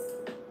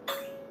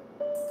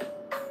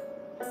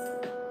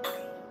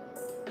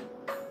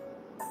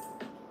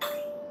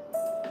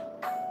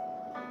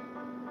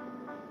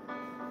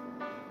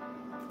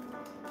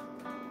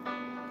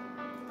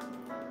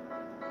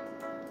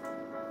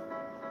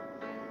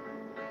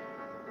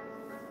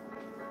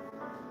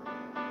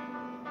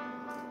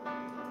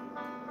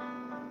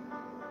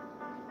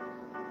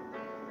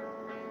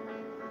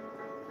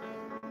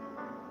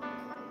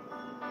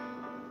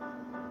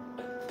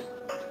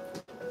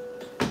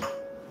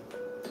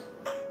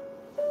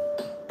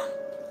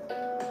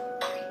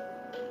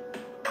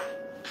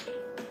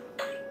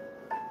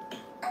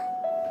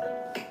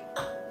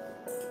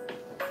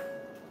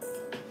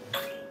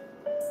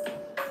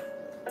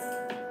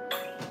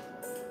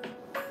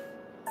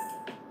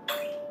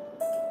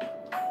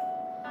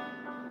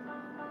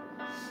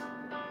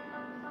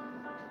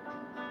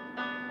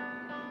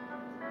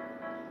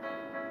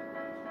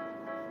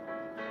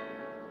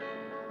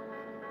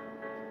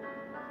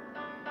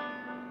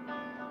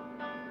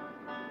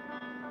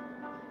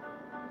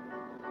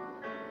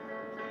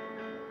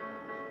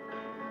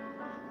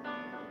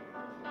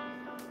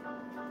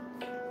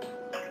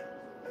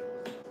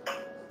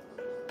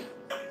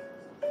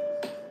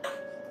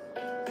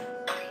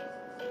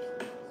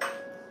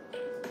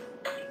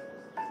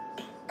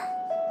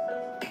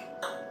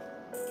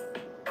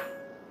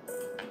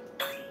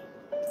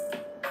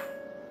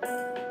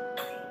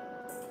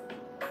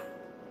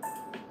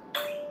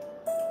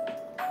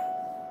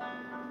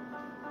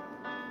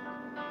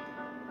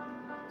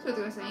ちょっ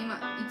と待ってください。今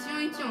一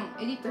音一音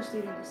エディットして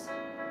いるんです。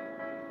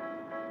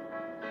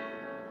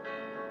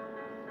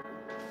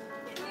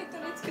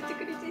作って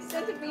くれて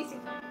さ、ベーシッ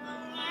ク。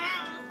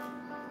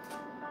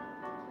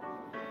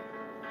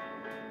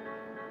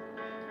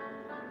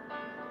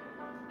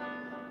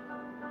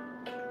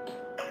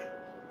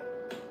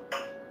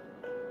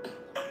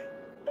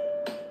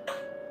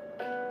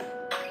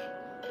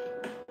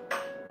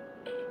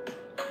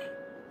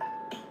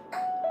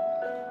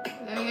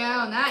There we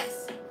go, nice.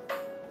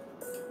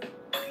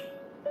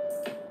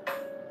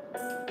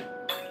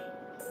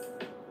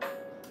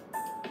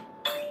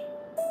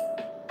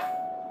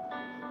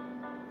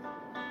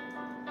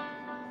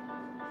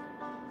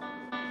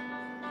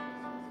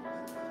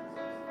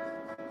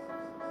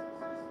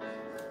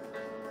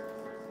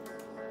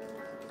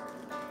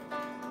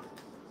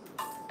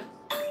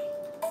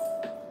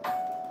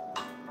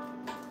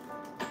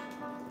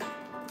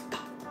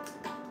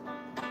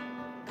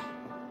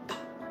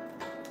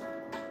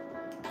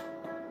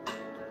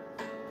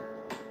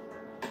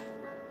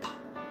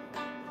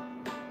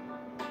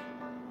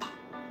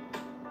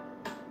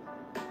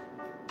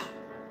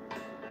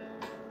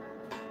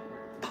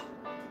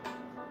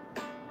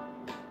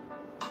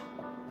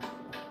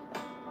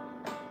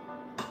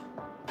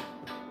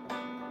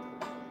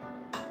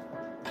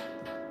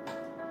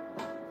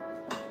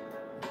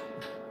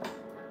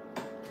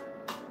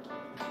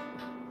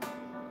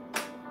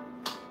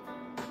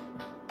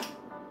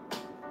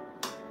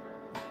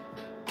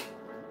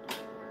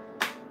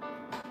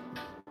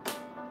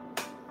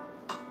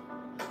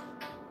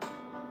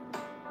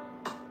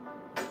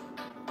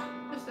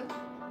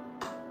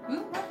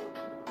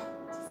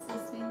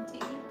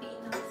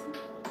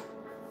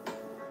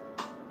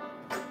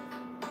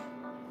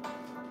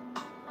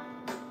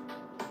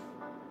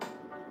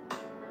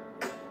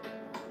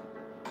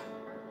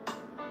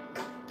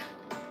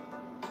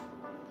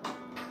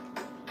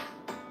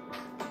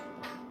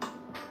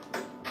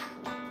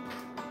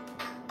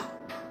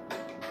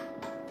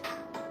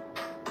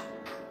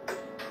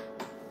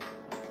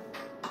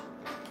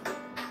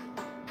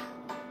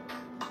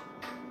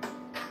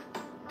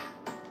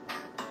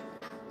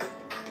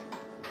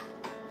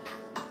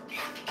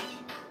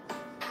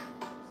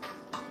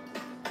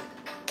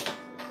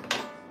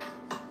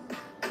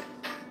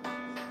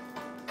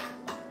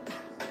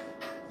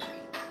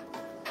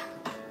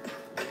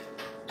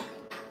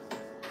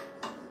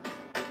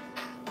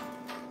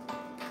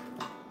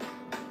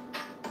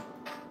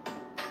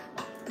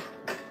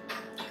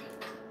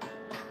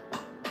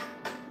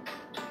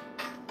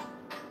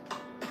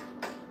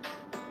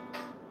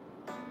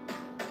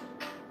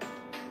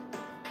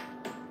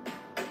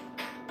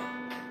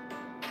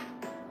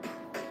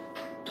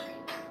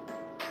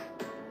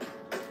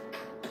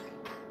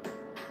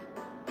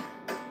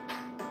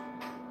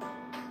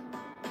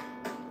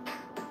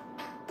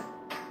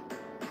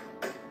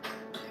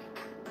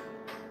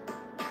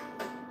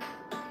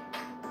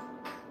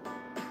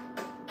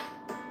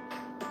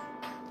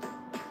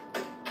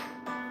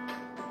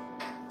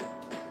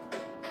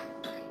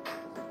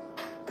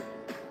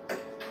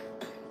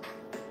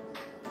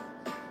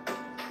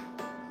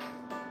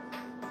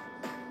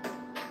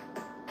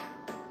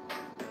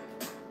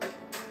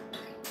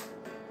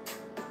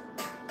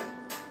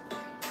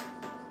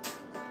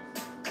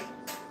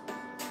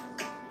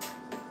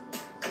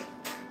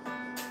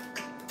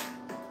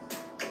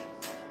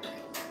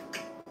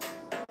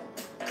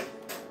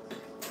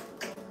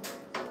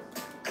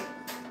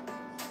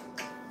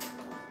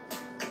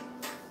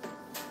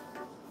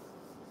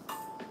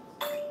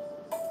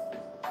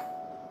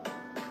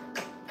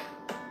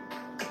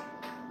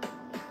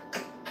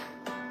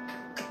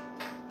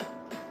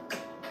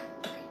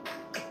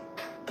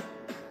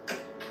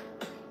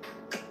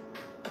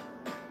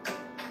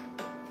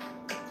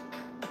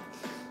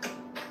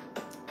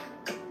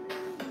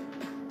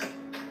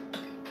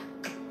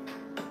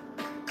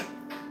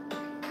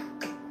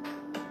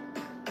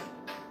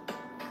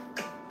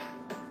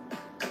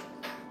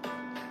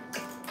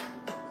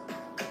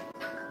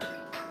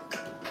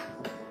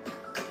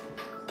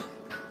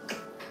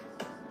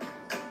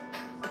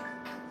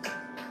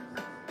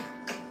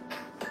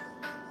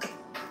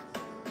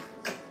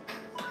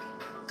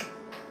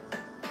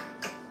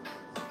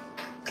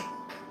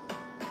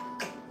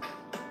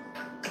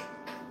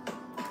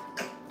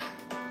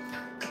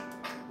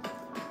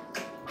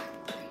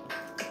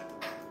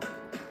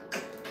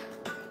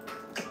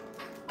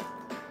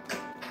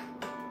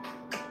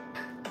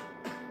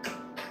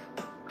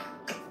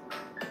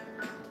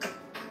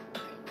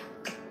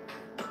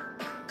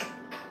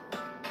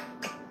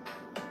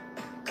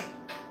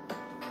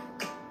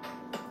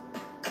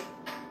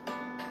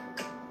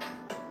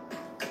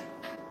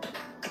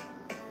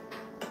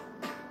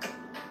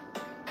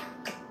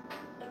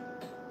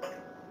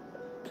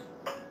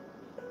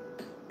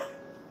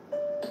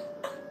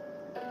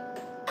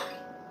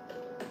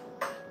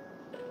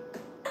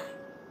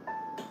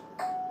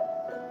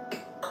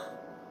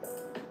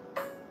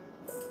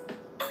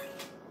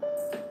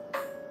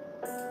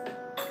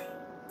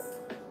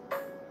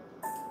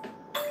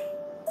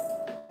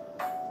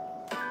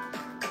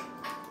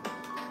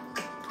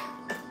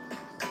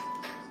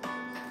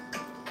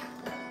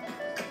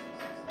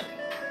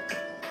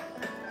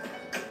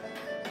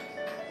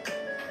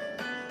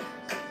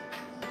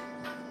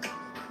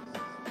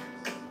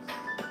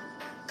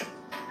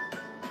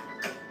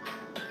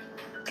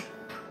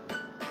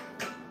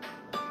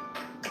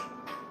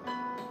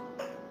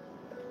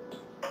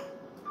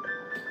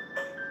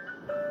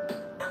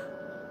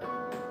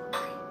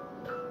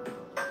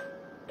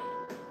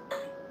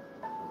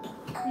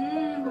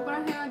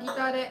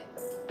 ターで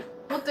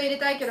もっと入れ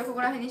たいけどこ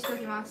こら辺にしてお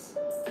きます。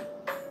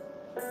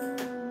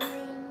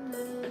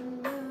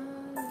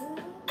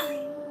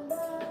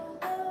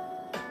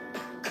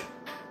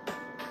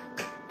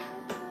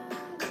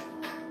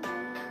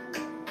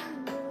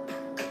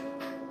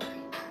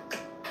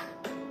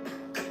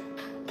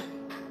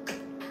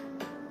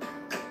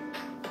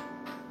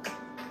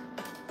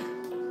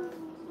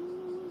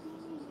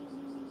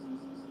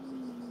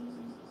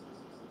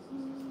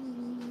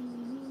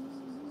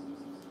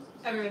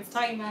Everyone's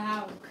talking about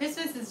how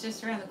Christmas is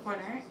just around the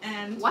corner,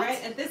 and What?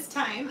 right at this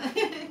time,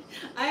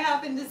 I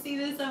happened to see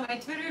this on my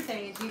Twitter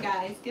page. You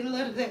guys, get a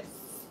load of this.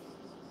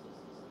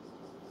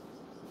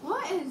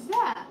 What is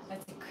that?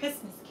 That's a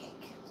Christmas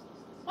cake.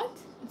 What?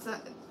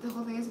 The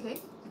whole thing is a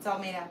cake? It's all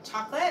made out of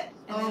chocolate,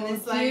 and Oh, then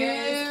this layer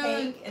is dude.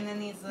 cake, and then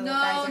these little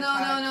guys No,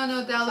 are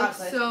no, that looks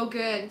chocolate. so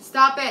good.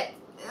 Stop it.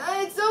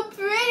 It's so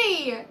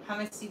pretty. How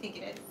much do you think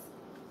it is?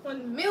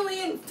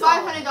 $1,000,000.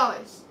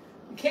 $500.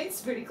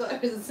 Kate's pretty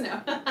close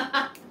now.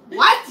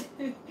 What?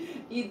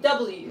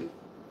 EW.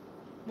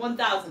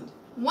 1,000.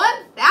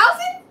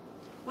 1,000?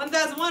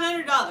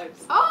 $1,100.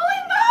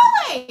 Holy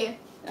moly!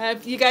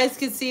 If you guys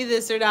could see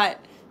this or not,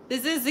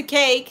 this is a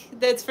cake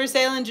that's for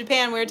sale in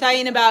Japan. We were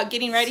talking about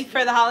getting ready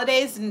for the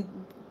holidays and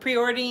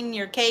pre-ordering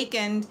your cake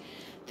and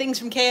things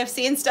from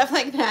KFC and stuff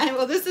like that.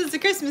 Well, this is the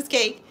Christmas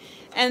cake,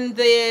 and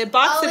the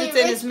box that it's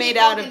in is made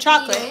out of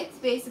chocolate.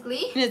 It,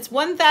 basically. And it's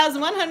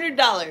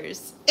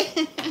 $1,100.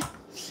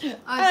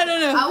 I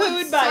don't know who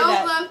would buy that. I would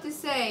so love to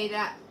say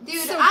that,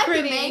 dude. So I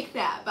pretty. could make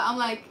that, but I'm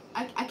like,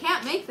 I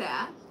can't make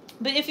that.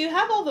 But if you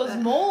have all those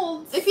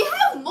molds. If you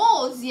have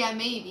molds, yeah,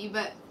 maybe,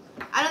 but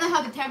I don't know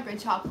how to temper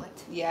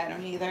chocolate. Yeah, I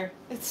don't either.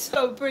 It's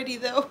so pretty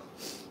though.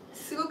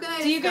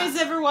 Do you guys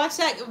ever? ever watch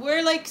that?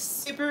 We're like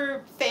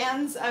super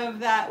fans of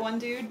that one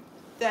dude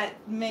that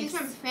makes.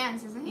 He's from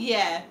France, isn't he?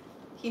 Yeah,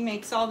 he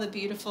makes all the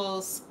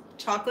beautiful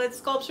chocolate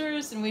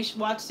sculptures, and we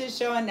watched his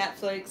show on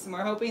Netflix, and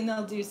we're hoping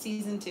they'll do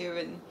season 2,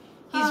 and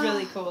he's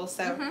really cool.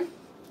 So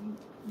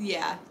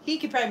yeah, he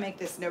could probably make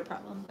this no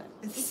problem. But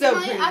it's so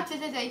pretty.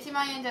 1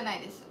万円じゃない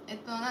です。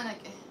なんだっ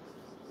け。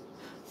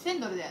1000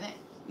ドルだよね。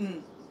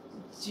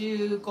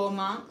15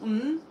万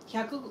100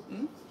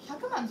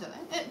 100万じゃない？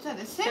じゃあ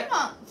1000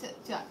万違う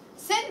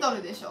1000ド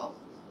ルでしょ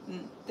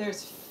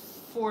？There's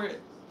four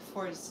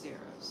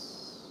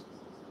zeros.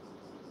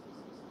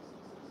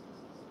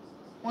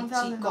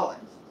 $1,000.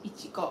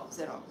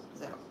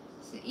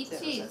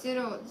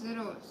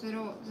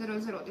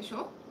 1000000でし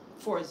ょ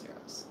？4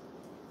 zeros.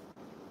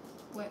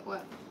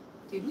 What?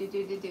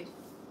 Dude.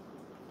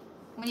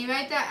 When you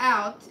write that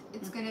out,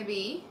 it's gonna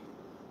be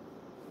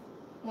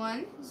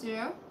 1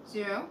 0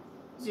 0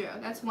 0.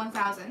 That's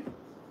 1,000.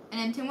 And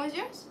then 2 more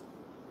zeros?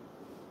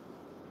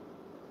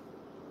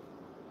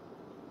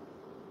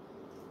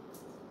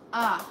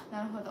 Ah,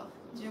 なるほど。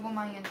15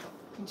万円と。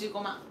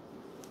15万。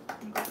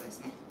いうことです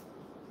ね。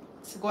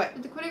すごい。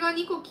でこれが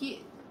2個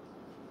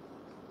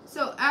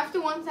So after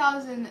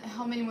 1,000,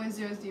 how many more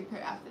zeros do you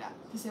put after that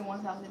to say $1,000?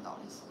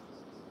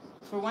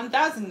 For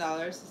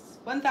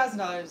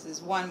 $1,000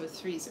 is 1 with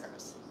 3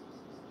 zeros.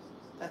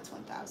 That's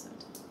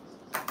 1,000.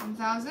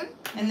 1,000?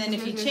 And then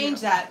if you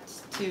change that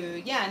to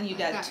yen, you'd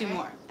add 2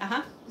 more.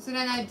 So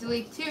then I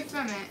delete 2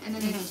 from it, and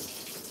then it's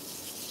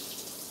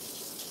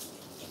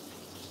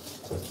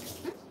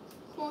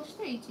こうし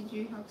て1、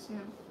10、100、1000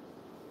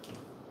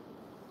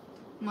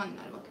万に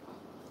なるわけか。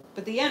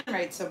But the yen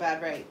rate's so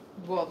bad, right?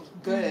 Well,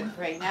 good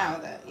right now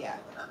that, yeah.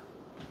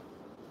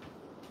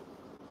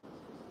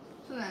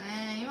 そうだ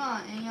ね。今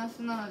は円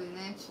安なので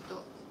ね、ちょっ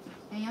と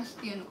円安っ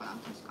ていうのかな、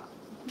確か。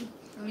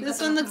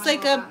This one looks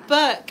like a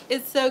buck.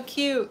 It's so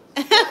cute.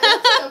 A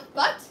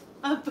butt?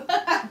 A butt.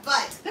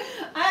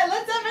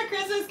 Let's have a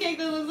Christmas cake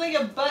that looks like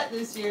a butt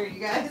this year, you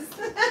guys.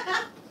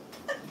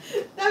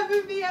 That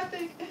would be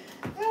epic.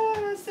 Oh,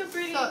 that's so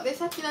pretty. そうで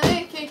さっきの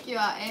ねケーキ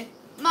は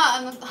ま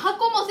あ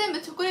箱も全部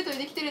チョコレートで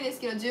できてるんです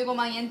けど15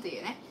万円とい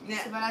うね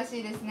素晴らし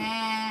いですね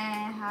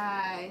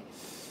はい。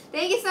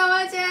Thank you so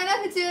much,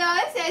 Anna, for $2.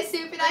 It's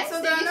super nice.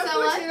 Thank you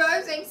so much.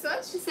 Thanks so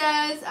much. She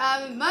says,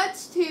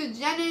 much to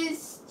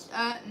Jenna's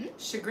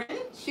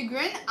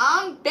chagrin,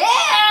 I'm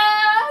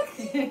back!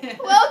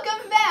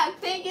 Welcome back.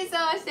 Thank you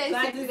so much, Daisy.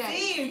 Glad to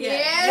see you again.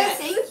 Yes,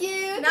 thank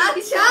you. Not Thank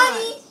you so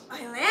Johnny.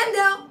 much.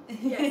 Orlando.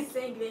 Yes,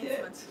 thank you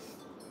so much.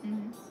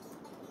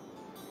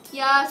 い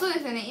やーそうで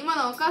すよね今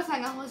のお母さ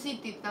んが欲しいっ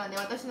て言ったので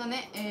私の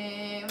ね、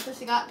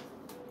私が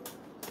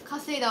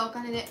稼いだお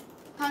金で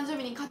誕生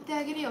日に買って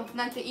あげるよ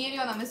なんて言える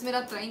ような娘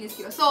だったらいいんです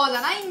けどそうじ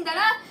ゃないんだ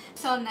な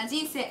そんな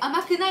人生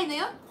甘くないの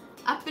よ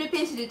アップル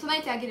ペンシルで唱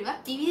えてあげるわ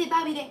ビビデ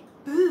バビデ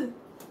ブー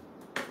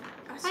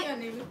足が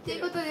眠ってる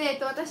ということで、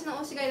私の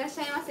推しがいらっ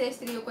しゃいませし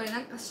てるよこれな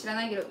んか知ら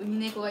ないけどウミ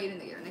ネコがいるん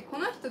だけどねこ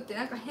の人って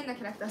なんか変な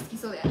キャラクター好き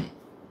そうだよね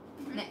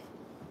ね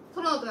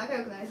殿と仲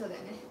良くなりそうだ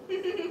よね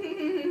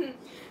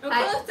この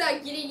人は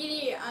ギリギ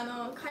リ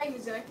怪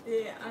物じゃなく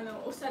て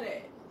おしゃ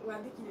れは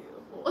できるよ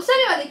おしゃ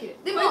れはできる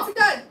でもこいつ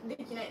がで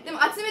きないでも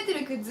集めて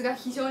るグッズが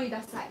非常に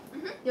ダサい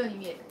ように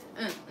見える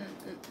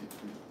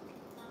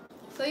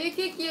そそういう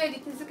ケーキよ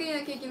り手作りの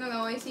ケーキの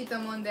方が美味しいと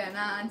思うんだよ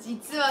な。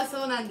実は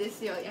そうなんで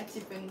すよ。や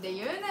ちぷんで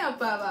言うなよ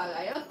パワー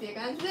がよっていう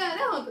感じだよ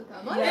ね。ほんと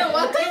たまに。いや、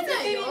わかん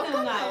ないよ。手作り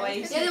のが美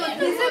味しい。いやでも手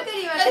作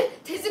りは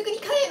手作り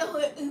カレーの方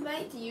がうま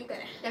いって言うから。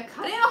いや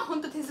カレーはほ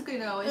んと手作り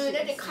のが美味しい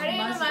だっです。てカレ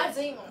ーのま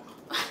ずいもん。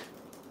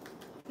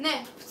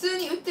ね、普通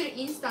に売ってる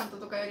インスタント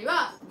とかより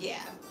は Yeah.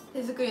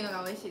 手作りの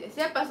が美味しいです。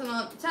やっぱそ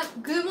の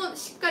具も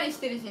しっかりし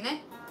てるし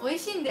ね、美味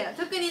しいんだよ。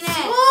特にね、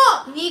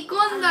煮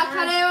込んだ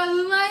カレーは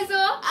うまいぞ。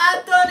あ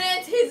と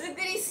ね、手作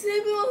りス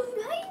ープもう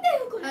まいんだ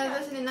よこれ。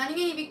私ね、何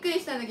気にびっくり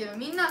したんだけど、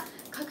みんな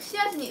隠し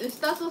味にウス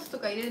ターソースと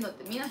か入れるのっ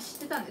てみんな知っ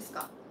てたんです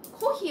か？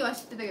コーヒーは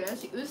知ってたけど、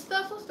私ウスタ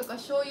ーソースとか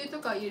醤油と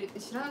か入れるっ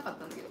て知らなかっ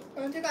たんだけど。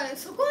てかね、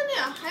そこをね、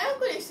早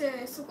送りして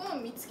ね、そこを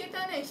見つけ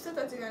たね、人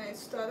たちがね、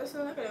ちょっと私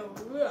の中でうわ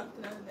っ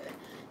てなるんだよね。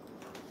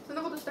そん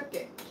なことしたっ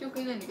け？記憶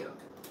にないんだけど。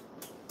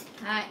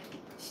はい、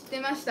知って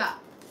ました。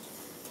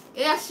い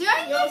や、シュワ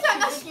インジェイさん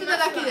が知ってた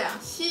だけだよ。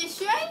シ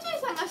ュワインジェ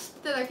イさんが知っ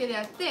てただけで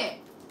あって、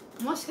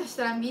もしかし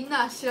たらみん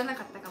なは知らな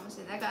かったかもし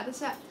れない。だから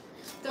私は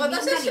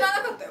私は知ら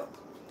なかったよ。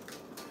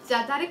じ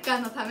ゃあ誰か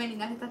のために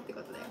なれたって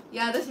ことだよ。い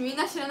や、私みん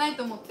な知らない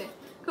と思って、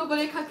ここ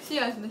で隠し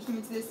味の秘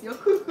密ですよ。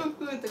ふ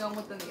ふふとか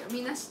思ったんだけど、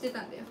みんな知って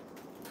たんだよ。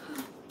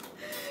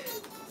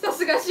さ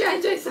すがシュワイ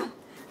ンジェイさん。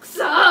く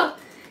そー、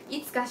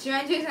いつかシュワ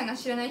インジェイさんが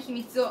知らない秘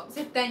密を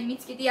絶対に見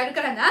つけてやる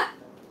からな。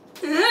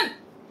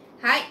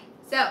はい、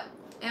そう、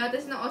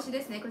私の推し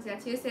ですね。こちら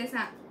中世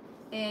さん、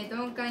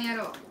鈍感野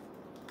郎。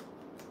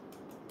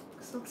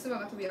クソクソバ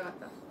が飛び上がっ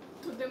た。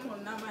とても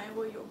名前を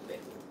呼べ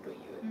るという。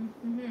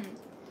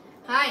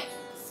はい、好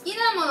き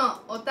なも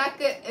のオタ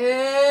ク。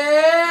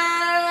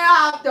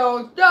あとう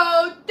ひょ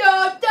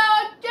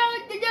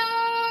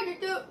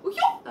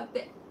だっ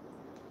て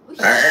う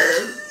ひょ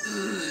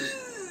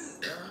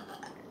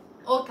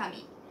オオカ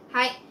ミ。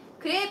はい、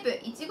クレープ、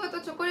いちご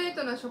とチョコレー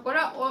トのショコ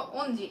ラ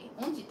オンジ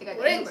って書いてあ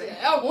る。オレンジだ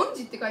よ。オン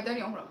ジって書いてある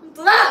よ、ほら。本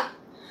当だ。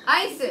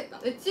アイス、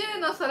宇宙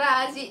の空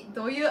味。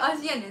どういう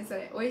味やねんそ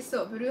れ。美味し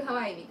そう。ブルーハ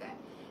ワイみた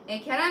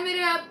い。キャラメ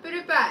ルアップ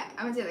ルパイ。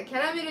あ、間違えた。キャ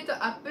ラメルとア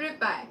ップル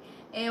パ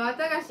イ。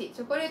綿菓子、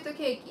チョコレート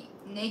ケーキ、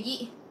ネ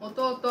ギ、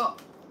弟お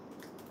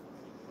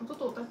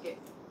たっけ？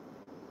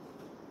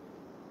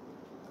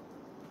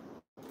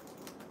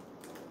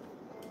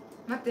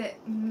待って、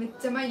めっ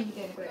ちゃ前に見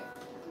たよね、これ。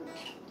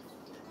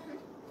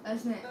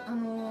私ね、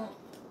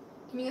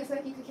君が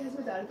最近書き始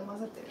めたあれと混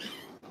ざってる。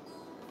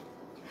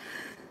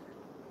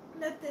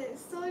だって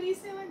ストーリー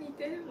性は似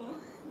てるも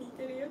ん。似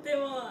てるよ。で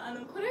も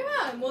これ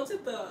はもうちょ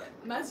っと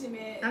真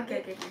面目。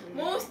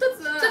もう一つ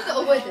はちょっと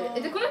覚えて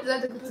る。で、この人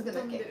誰とくっつくん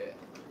だっけ？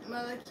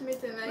まだ決め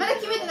てない。まだ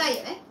決めてない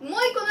よね。もう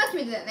一個のは決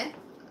めてたよね。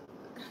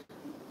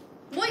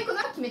もう一個の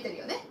は決めてる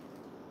よね。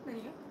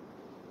何が？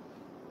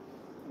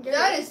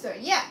誰ストーリ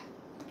ー？いや。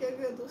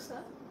逆がどうし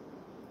た？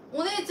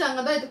お姉ちゃん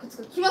が誰とくっつ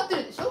く決まって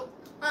るでしょ？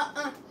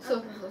そう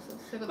いう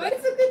こと。こい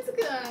つくっつ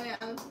くのはね、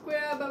床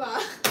屋ババア。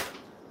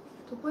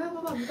床屋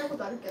ババア見たこ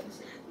とあるっけ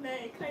私。な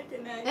い、書いて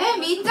ない。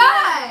見た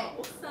い。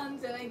おっさん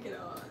じゃないけど。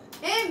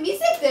見せ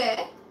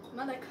て。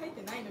まだ書い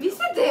てないのよ。見せ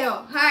てよ。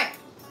は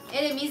い。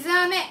で、水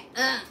飴。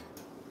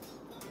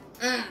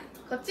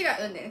こっちが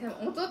だよね。多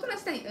分弟の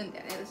下にだよね。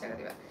どちらか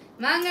といえば。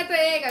漫画と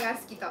映画が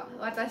好きと。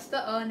私と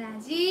同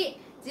じ。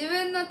自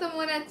分の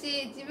友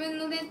達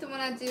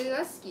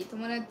は好き。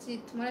友達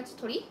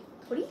鳥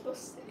と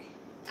してね。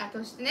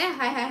としてね。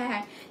は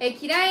い。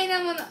嫌いな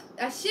もの、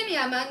趣味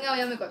は漫画を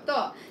読むこ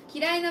と。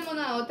嫌いなも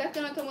のはオタク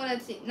の友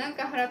達。なん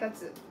か腹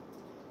立つ。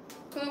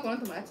この子の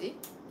友達？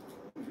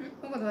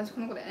この子の友達、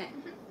この子だよね。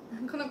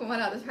この子ま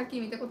だ私はっき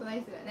り見たことな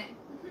い人だよね。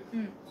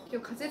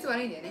今日滑舌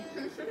悪いんだよね。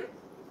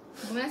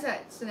ごめんなさ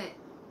い、ちょっとね。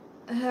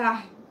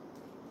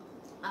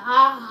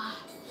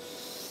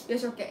よ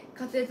し、OK。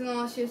滑舌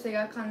の修正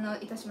が完了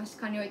いたし。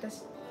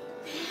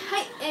は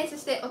い、そ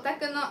してオタ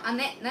クの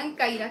姉、なん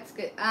かイラつ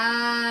く。イ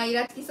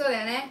ラつきそうだ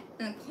よね。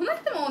この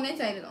人もお姉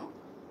ちゃんいるの？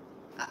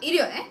いる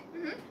よね。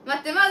待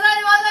って、混ざ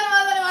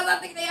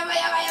ってきて、やばい、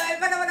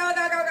バカ。わ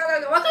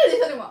かるで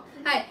しょ、でも。は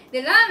い。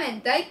で、ラーメ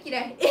ン大嫌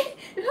い。ラーメ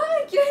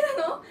ン嫌い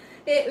なの？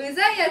う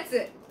ざいや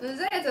つ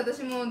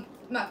私も、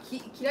まあ、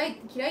嫌いっ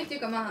ていう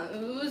か、まあ、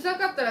うざ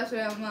かったらそ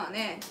れはまあ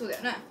ね、そうだ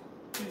よね。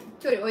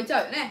距離置いち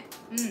ゃうよね。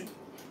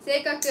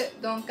性格、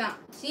鈍感。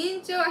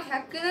身長は178。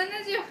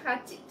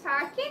高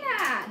け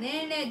な。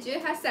年齢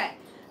18歳。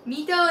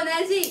見た同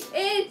じ。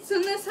そ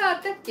んな差あ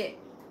ったっけ？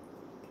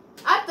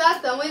あ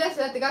った思い出し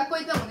た。だって学校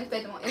行ったもんね、2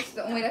人とも。よし、ち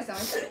ょっと思い出した。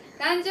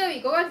誕生日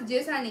5月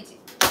13日。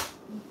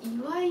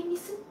祝いミ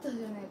スったじ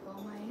ゃないか、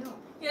お前よ。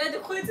いや、で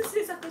こいつ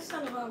制作した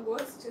のは5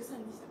月13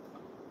日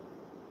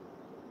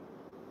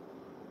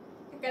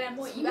だから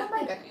もう祝ってか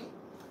らよ。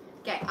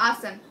 Okay,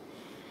 awesome.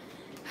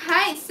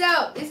 Hi,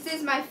 so this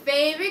is my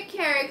favorite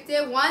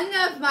character, one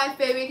of my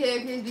favorite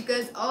characters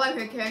because all of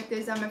her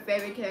characters are my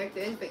favorite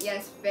characters, but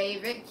yes,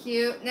 favorite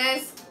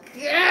cuteness.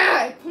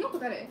 Girl! この子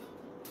誰？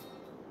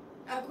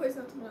こいつ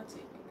の友達。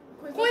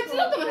こいつ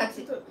の友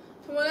達。こ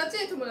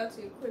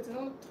いつ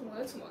の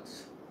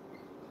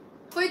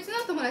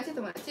友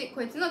達。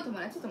こいつの友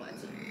達。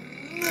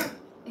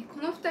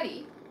この二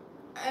人？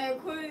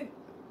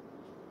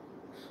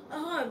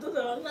ああ、どう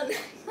だろうわかんない。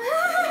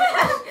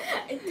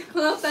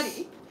この二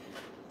人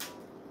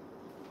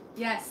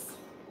Yes。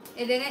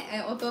で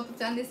ね、弟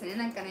ちゃんですね。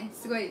なんかね、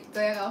すごい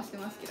ドヤ顔して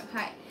ますけど。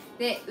はい。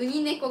で、ウ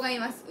ニ猫がい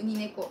ます。ウニ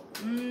猫。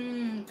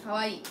か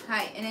わいい。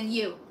はい。And then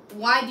you.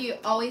 Why do you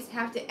always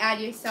have to add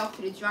yourself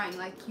to the drawing?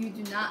 Like you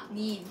do not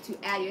need to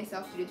add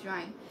yourself to the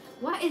drawing.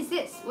 What is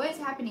this? What is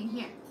happening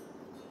here?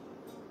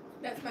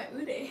 That's my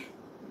ude.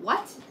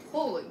 What?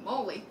 Holy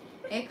moly.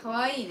 か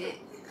わいいね。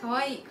か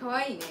わいい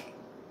ね。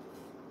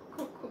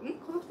こ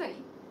の二人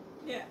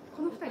いや、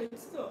この二人こい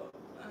つと、オ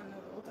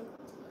タクの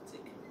友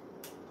達。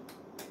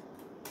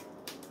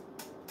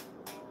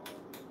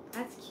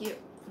That's cute.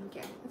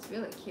 Okay, that's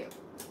really cute.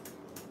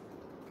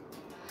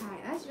 Hi,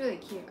 that's really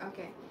cute.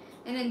 Okay.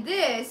 And then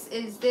this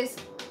is this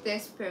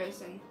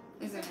person,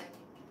 isn't it?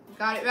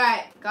 Got it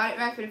right. Got it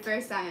right for the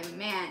first time.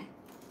 Man,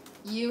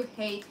 you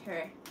hate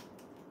her.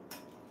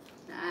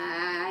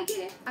 I get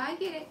it. I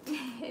get it.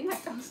 変な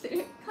顔して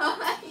る。かわ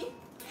いい。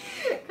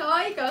か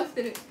わいい顔し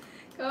てる。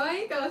かわ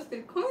いい顔して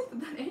る。この人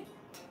誰？中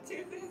世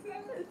さん。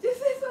ジュセ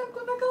さん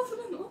こんな顔す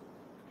るの？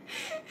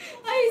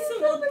アイス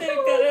持ってる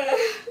から。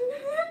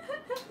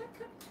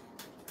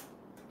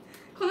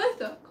こ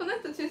の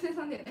人中世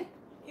さんだよね。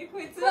こ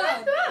いつは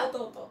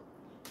弟。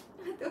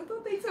待って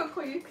弟いつも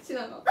こういう口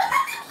なの。So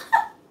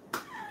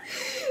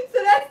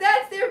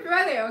that's their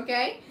brother,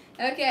 okay?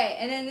 Okay,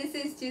 and then this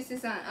is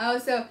Jusu-san. Oh,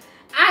 so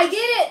I get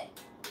it.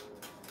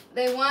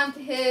 They want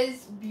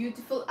his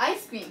beautiful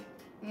ice cream.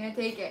 I'm gonna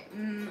take it.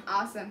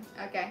 Awesome.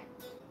 Okay.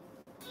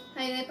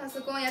 はいね、パ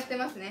ソコンやって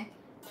ますね。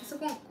パソ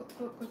コンパ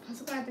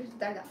ソコンやってる人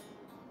誰だ？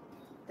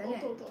誰？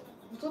弟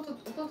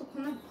こ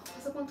んな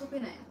パソコン得意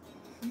なんや。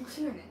面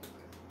白いね。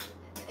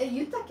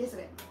言ったっけそ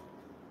れ？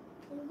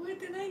覚え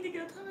てないんだけ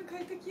ど、多分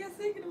書いときや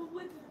すいけど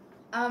覚えて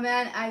ない。Oh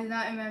man, I do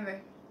not remember.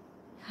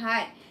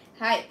 はい。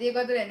はい。というこ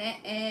とで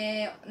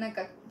ね、なん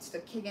かちょ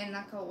っと怪げ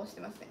な顔をし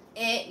てますね。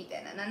みた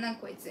いな。なん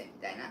こいつみ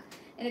たいな。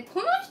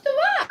この人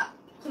は、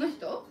この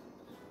人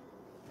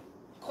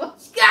こっ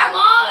ちかも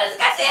う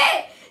難し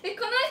いで、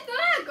この人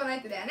はこの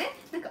人だよね。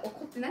なんか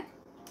怒ってない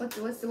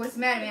What's the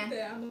matter, man?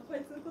 こ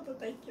いつのこと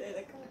大嫌い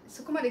だから。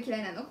そこまで嫌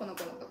いなのこの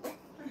子のこと。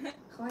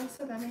かわい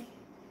そうだね。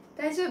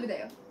大丈夫だ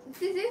よ。It's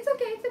okay,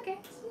 it's okay.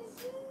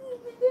 She's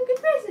a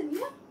good person, you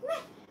know?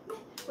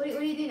 What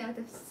are you doing now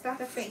with the stuff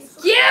her face?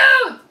 Cute!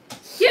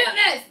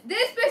 Cuteness!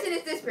 This person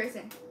is this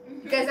person.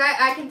 Because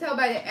I can tell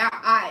by their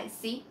eyes.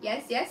 See?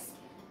 Yes, yes?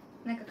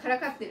 なんかから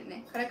かってる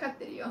ね。からかっ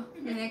てるよ。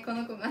でね、こ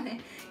の子がね、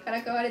か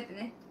らかわれて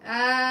ね。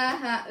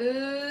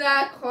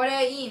こ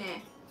れいい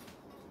ね。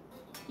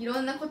いろ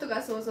んなこと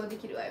が想像で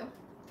きるわよ。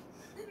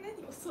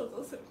何を想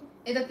像する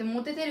の？だって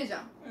モテてるじ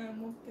ゃん。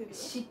持ってるよ。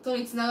嫉妬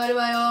につながる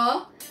わよ。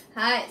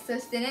はい、そ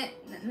してね、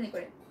なにこ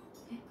れ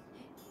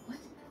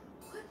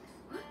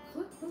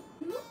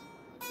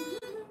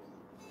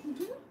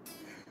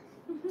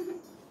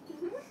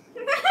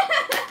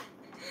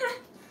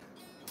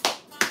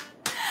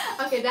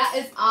Okay, that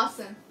is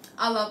awesome.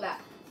 I love that.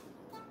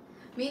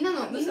 みんな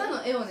の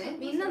絵をね、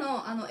みんな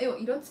の絵を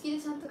色付き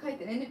でちゃんと描い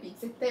てね、ヌピー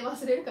絶対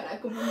忘れるから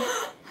ごめんね。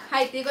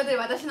はい、ということで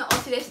私の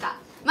推しでした。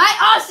マイ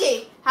推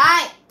し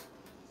はい。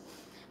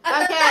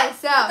Okay,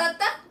 so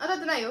当たっ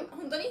てないよ。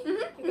本当に？よか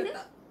っ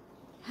た。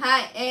は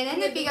い、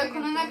ヌピがこ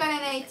の中で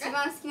ね、一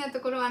番好きな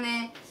ところは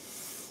ね、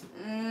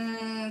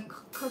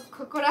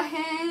ここら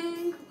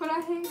辺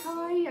か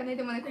わいいよね。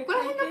でもね、ここ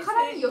ら辺の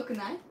絡み良く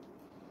ない？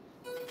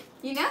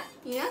 You know?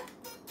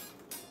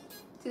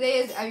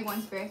 Today is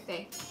everyone's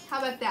birthday. How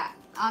about that?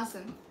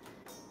 Awesome.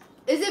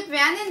 Is it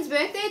Brandon's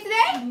birthday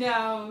today?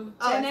 No.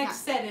 Oh, Gen it's X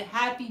said a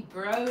happy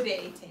bro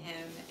day to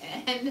him,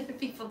 and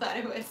people thought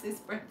it was his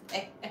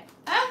birthday.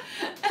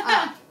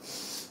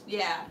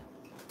 Yeah.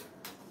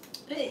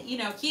 But, you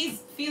know,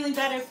 he's feeling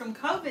better from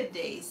COVID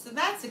days, so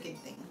that's a good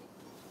thing.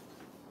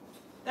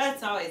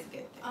 That's always a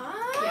good thing.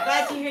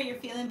 Glad to hear you're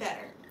feeling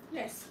better.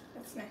 Nice.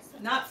 That's nice.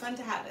 Not fun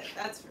to have it,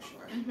 that's for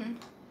sure.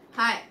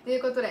 はい、とい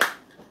うことで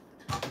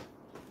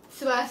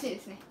素晴らしいで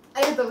すね。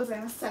ありがとうござい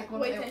ます。最高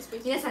の絵を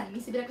皆さんに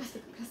見せびらかして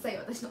ください。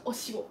私の推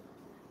しを。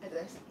ありが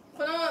とうございました。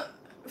この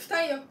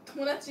2人の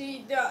友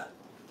達では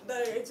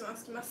誰が一番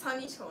好き？まあ3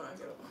人しかおらん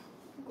けど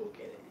合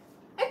計で。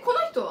この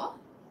人は？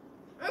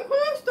この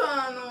人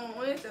は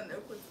お姉ちゃんだ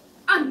よこいつ。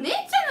姉ち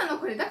ゃんなの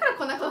これだから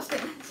こんな顔して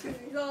る。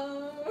言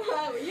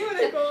う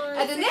ねこう。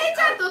姉ち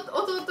ゃんと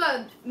弟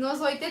は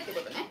除いてってこ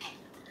とね。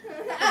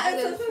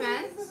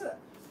そう。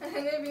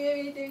見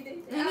て。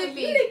ヌ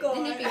ピこ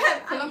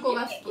の子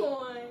が好き。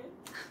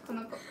こ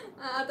の子。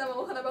頭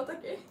お花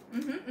畑。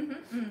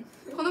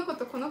この子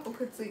とこの子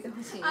くっついて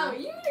ほしいな。ユ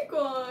ニコ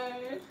ー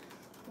ン。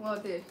Well,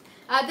 dude.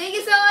 Thank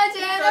you so much,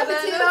 Anna, for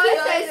 $2.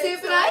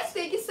 Super nice.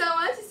 Thank you so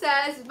much. It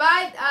says,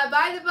 by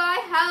the by,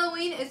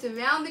 Halloween is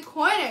around the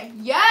corner.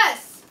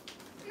 Yes.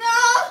 No,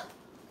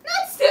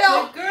 not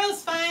still. The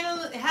girls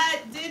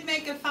did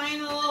make a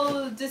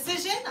final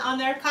decision on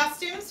their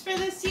costumes for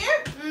this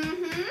year.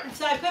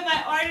 So I put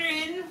my order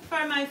in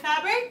for my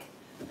fabric.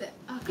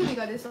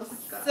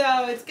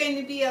 So it's going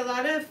to be a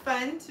lot of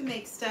fun to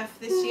make stuff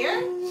this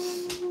year.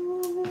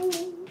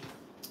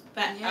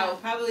 but Yeah. I'll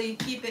probably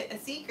keep it a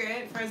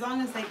secret for as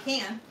long as I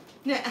can.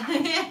 あ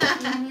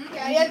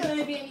りがとう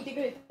ね、ビー見て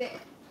くれて。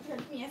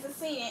優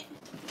しいね。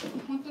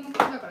本当のこと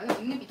だから、で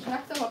もヌビキャラ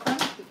クターわから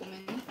なくてごめ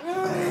んね。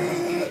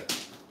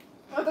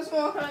私も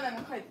わからない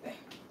もん書いて。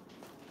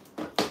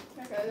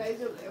だから大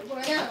丈夫だよ。こ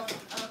れね、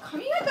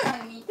髪型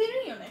が似て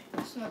るんよね。ち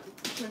ょっと待って、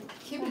これ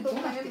ケーブル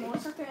本当ね、どうな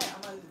ってる？申し訳ない、マ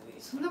ジ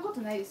で。そんなこ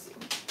とないですよ。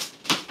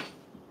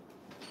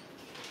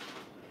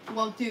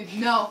Well, dude,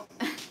 no.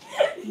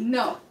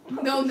 No.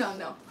 No, no,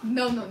 no.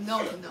 No, no, no,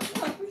 no, no.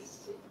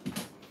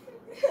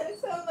 I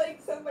sound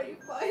like somebody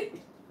fight.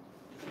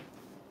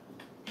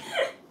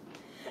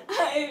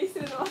 あ、エビす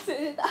るの忘れ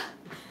てた。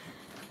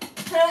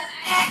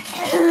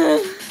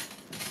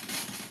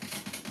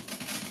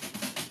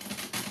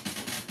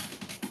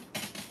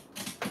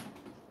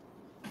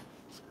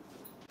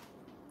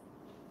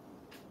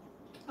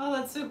Oh,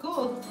 that's so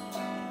cool.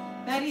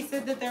 Maddie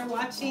said that they're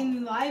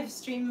watching live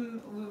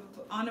stream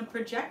on a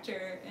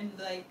projector and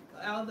like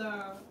all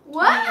the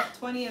What?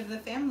 20 of the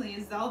family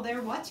is all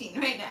they're watching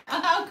right now.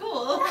 How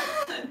cool.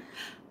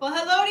 Well,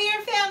 hello to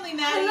your family,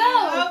 Maddie.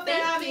 Hello, Hope they're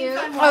thank having you.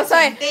 fun Oh, watching.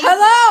 sorry. Thank you.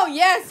 Hello.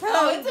 Yes.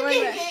 Hello. Oh, it's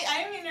okay, Kate.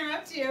 I didn't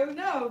interrupt you.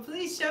 No,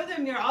 please show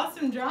them your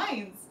awesome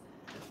drawings.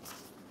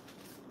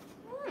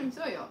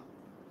 そうよ。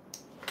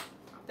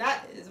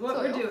 That is what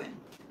So, we're yeah. doing.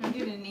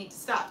 You didn't need to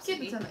stop. ケイ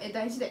ト Sweetie. ちゃんの絵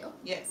大事だよ。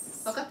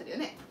 Yes. 分かってるよ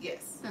ね。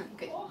Yes. うん、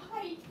good. おは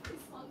いって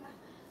そんな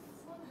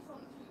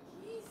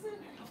気にするな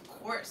よ。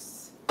 Of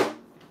course.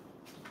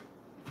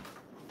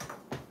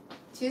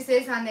 中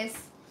世さんで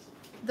す。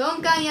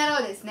鈍感野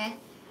郎ですね。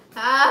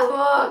ああ、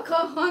もう、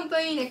ほんと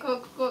いいね。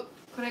こ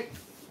れ。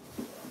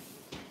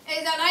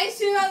じゃあ来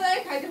週は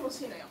誰書いてほ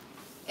しいのよ。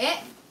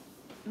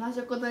マジ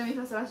ョコとミ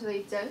ファソラシド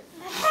言っちゃう？い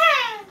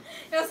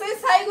やそれ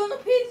最後の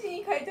ページ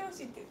に書いてほ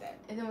しいって言ったよ。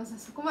でもさ、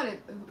そこまで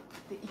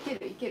いける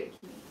君。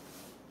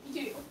い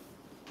けるよ。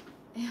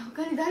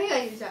他に誰が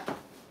いるじゃん。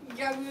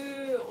ギャグ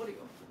おるよ。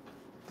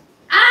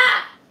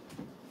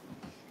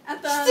あ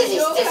と7時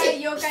妖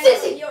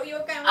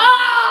怪も。あ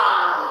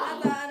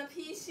あと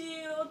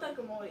PC オタ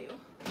クもおるよ。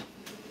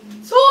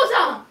そうじ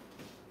ゃん。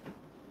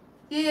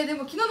いやでも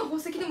昨日の宝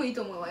石でもいい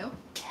と思うわよ。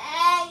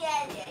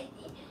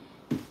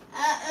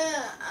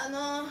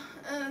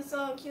そ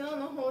う昨日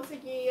の宝石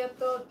やっ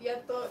と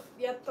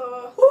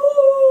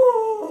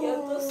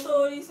ス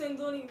トーリー戦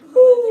闘に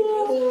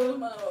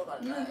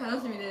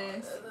楽しみ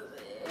です。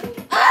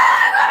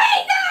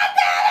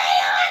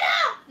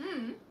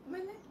ごめ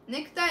んね。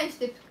ネクタイし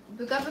て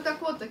ブカブカ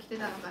コート着て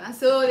たのかな。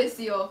そうで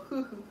すよ。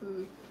ふふ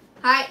ふ。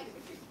はい。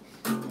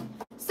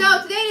So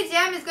today the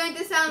jam is going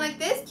to sound like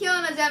this. 今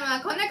日のジャム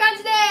はこんな感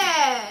じで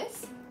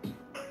す。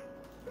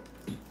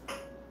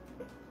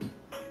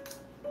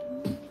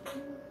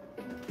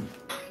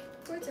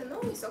これじゃ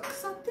脳みそ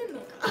腐ってん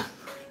のかな。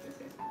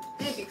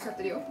ネビ腐っ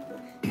てるよ。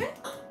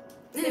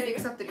ネビ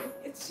腐ってるよ。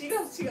違う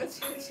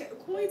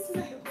こいつ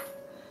だよ。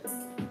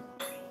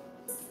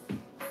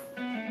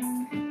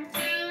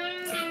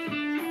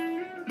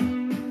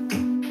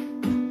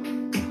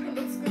今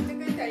度作ってく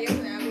れてありがと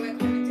うね。ごめん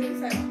これめっちゃうる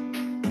さいわ。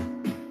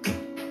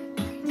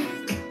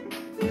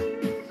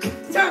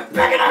Stop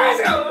back in our eyes.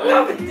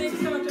 Thank you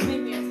so much for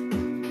making it.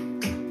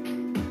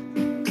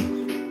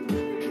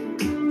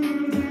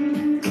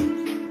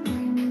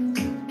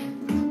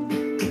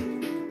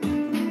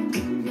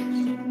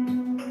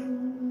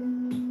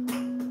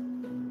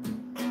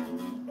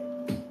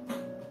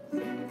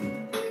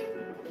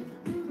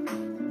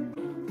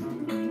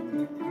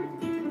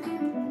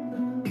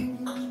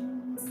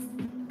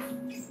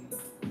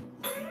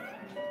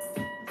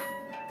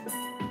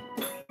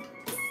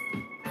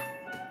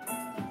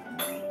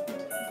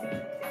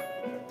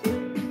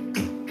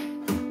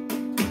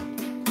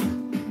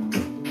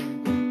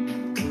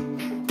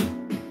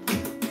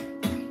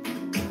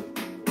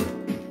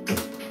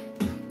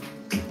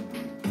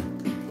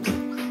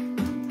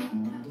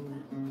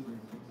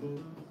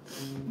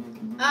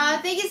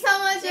 Thank you so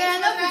much,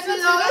 Anna, for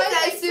choosing all this.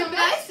 That is super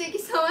nice. Thank you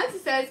so much.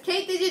 It says,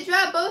 Kate, did you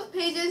draw both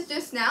pages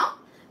just now?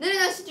 No,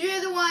 she drew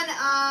the one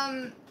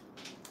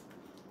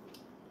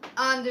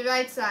on the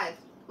right side,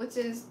 which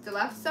is the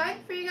left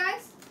side for you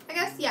guys, I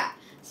guess. Yeah,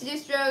 she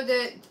just drew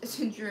the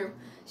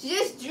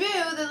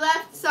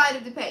left side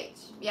of the page.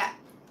 Yeah,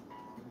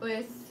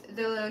 with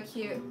the little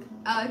cute.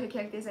 Oh, her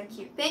characters are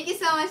cute. Thank you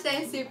so much.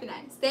 That is super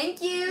nice.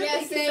 Thank you.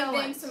 Yes, Thank you so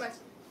much. thanks so much.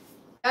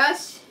 よ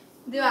し、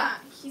で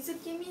は。日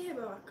付見れ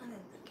ばわかるんだ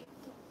けど。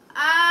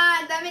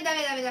ダメ。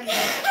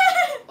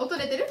音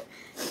出てる？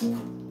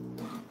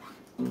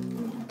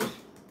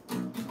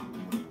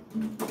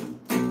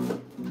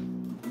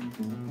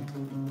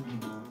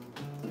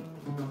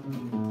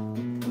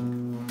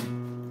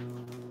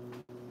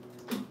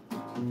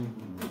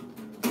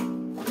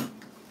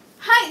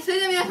はい、それ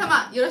では皆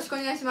様よろしくお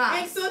願いします。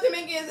Thanks so much for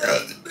making it.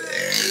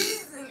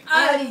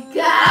 あり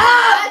が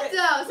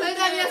とう。それで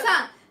は皆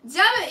さん、ジ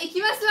ャムい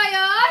きますわよ。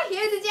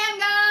Here's the jam,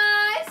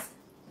 guys.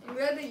 I'm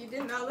glad that you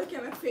did not look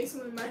at my face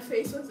when my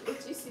face was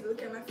itchy. So you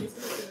look at my face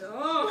and say,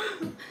 oh.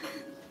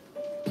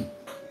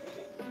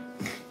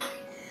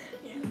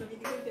 Yeah, let me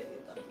do it.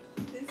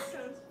 This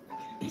sounds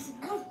amazing.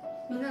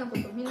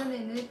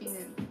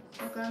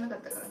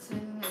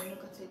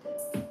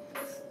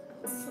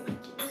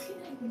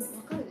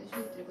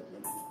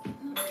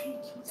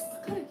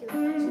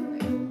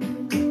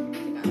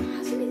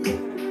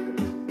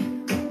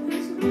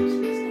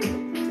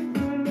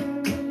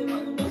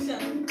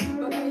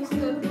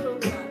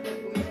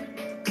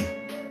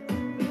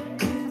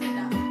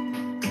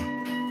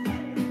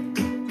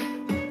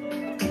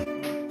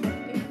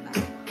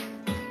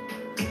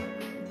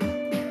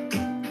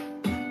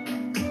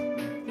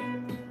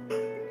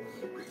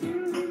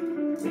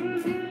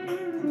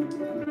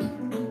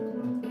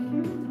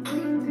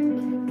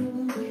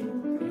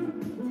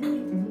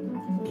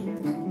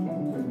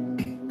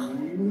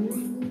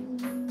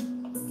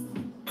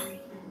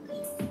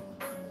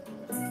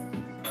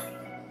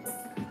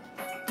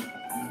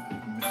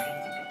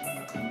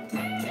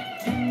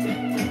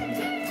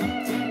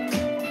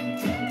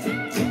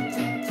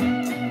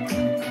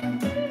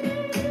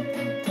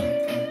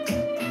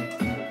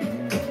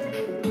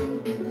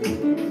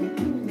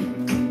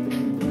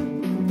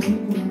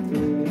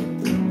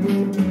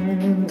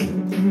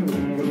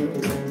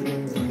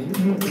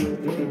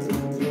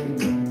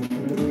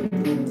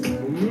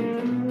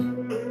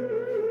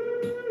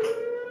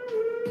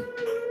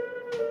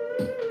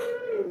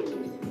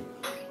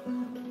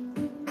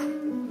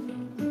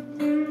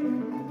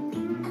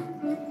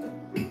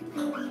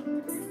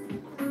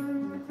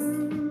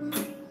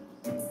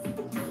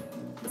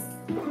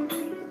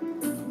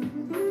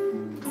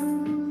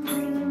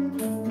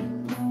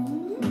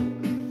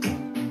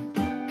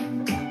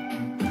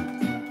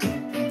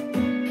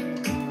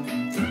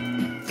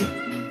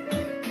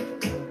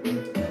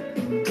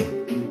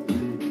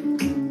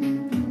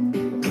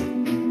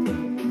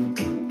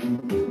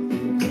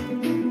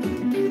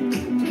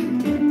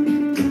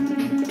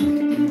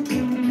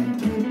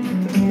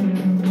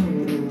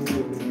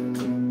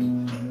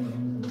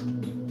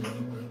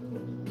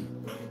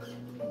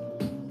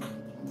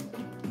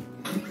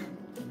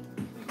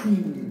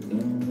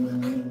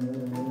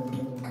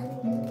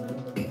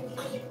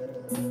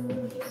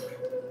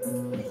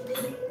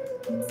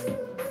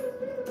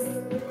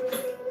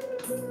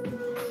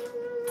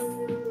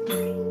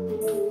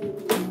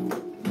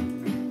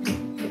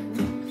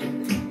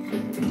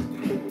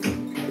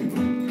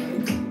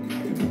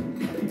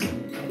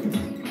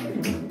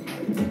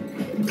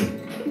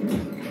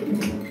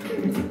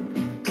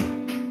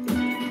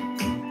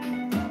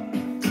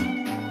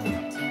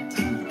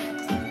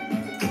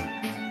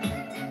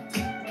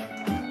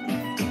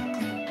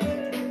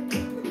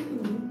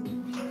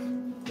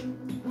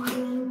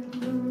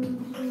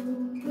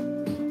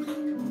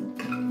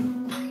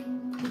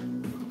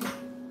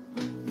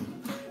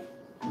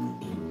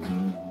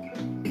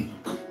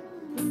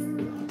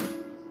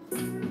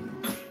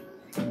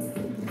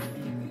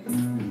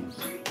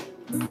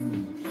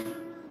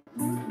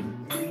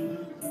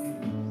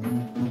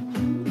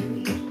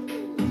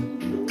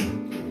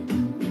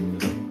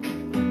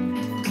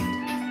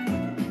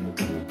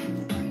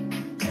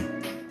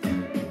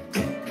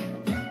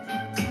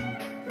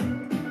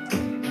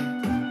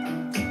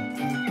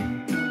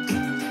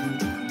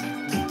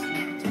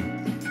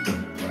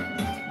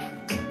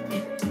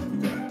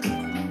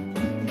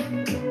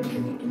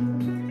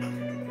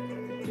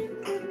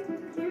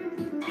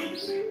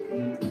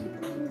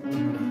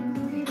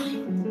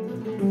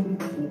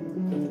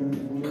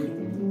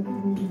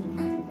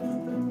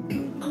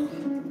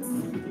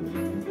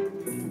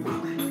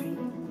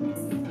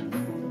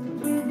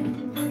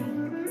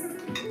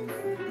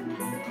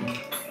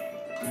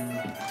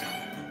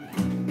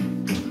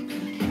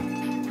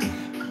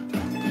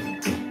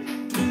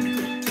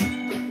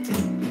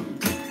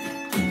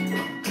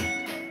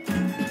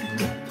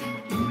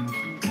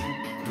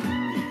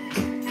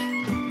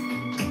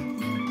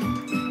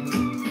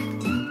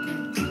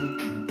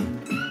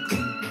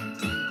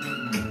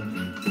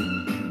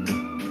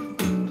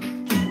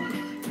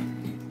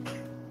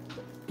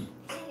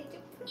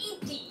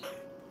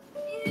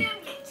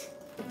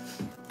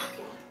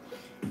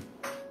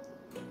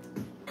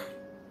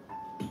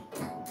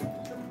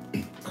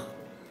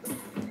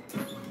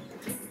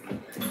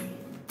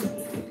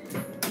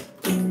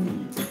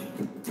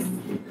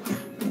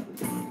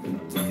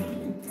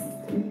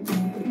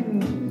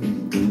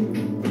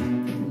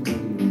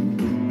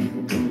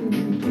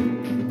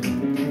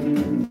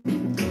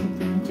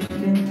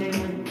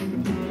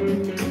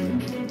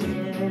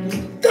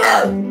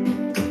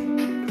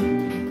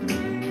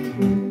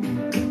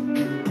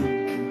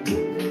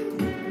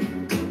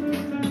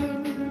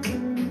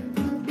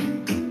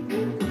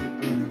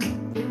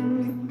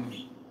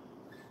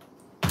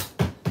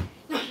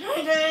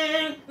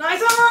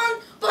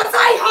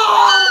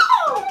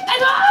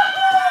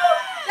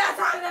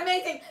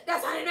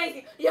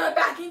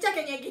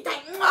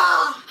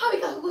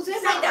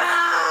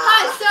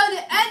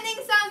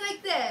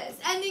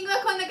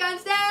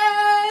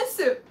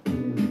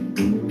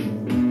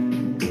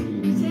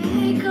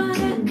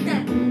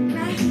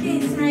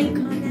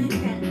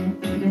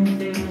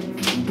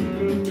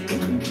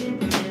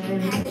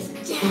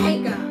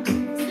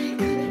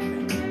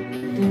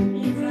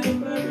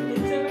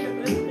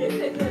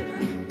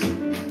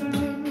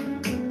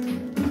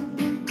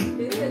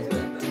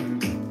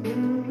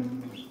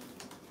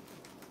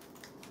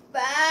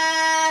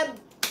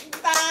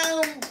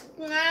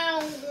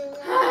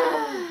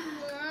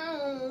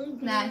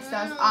 Nice,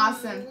 that was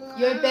awesome.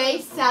 Your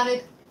bass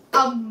sounded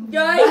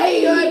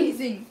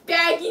amazing.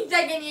 北京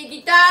酒に行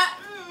きたい。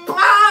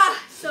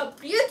So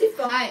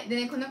beautiful. はい、で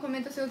ね、このコメ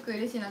ントすごく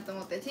嬉しいなと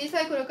思って、小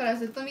さい頃から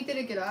ずっと見て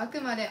るけど、あ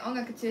くまで音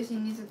楽中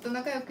心にずっと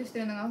仲良くして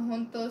るのが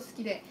本当好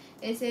きで、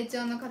成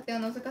長の過程を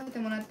覗かせて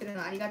もらってるの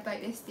はありがた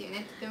いですっていう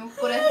ね、とても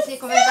心優しい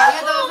コメントあり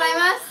がとうござい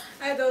ます。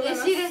ありがとうござい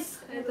ます。嬉しいで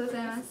す。ありがとうござ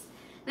います。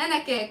なんだ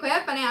っけ、これや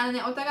っぱね、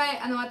お互い、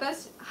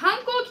私、反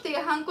抗期とい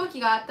う反抗期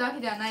があったわ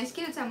けではないし、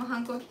ケルちゃんも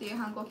反抗期という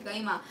反抗期が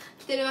今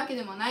来てるわけ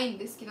でもないん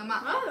ですけど、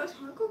まあ、私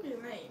反抗期じゃ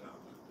ない今。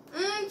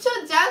若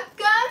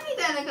干み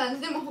たいな感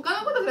じでも他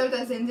のこと比べた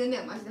ら全然だ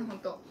よ、マジで本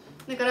当。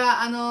だか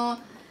らな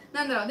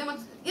んだろう、でも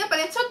やっぱ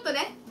ねちょっと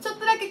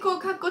だけこう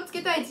カッコつ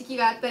けたい時期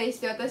があったりし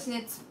て、私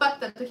ね突っ張っ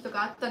た時と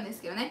かあったんで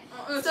すけどね、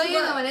そうい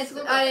うのはね、通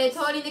り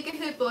抜け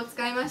フープを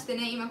使いまして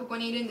ね、今ここ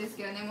にいるんです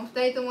けどね、もう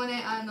2人とも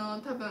ね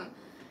多分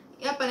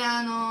やっぱね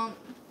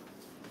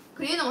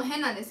これ言うのも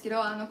変なんですけ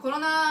どコロ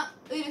ナ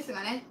ウイルス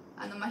がね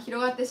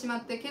広がってしま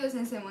ってケイト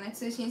先生もね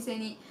通信制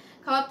に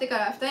変わってか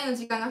ら2人の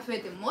時間が増え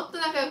てもっと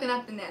仲良くな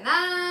ってんだよな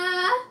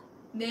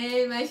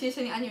で毎週一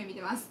緒にアニメ見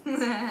てますもっ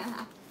と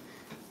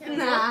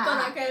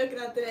仲良く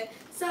なってね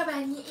そば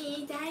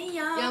にいたい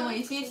よ。いやもう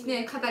一日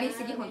ね語り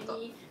すぎほんと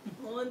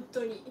本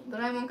当にド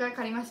ラえもんから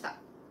借りました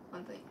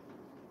本当に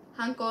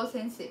反抗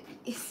先生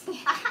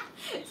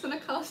その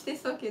顔して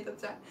そうケイト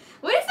ちゃん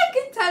What is a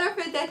good title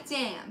for that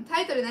jam?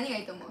 タイトル何が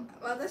いいと思う？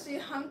私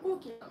反抗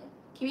期なの。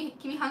君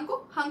反抗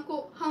置き反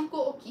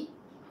抗期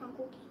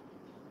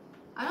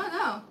I don't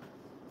know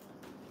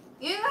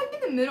You're like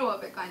in the middle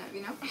of it kind of,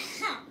 you know?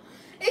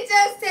 It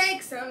just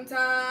takes some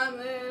time,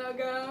 little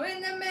girl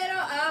in the middle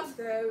of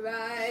the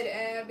ride,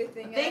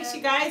 everything. Thanks,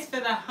 you guys, for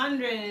the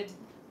 100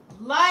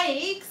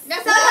 likes. 皆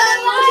さん、高評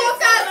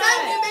価、Thank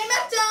you very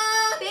much.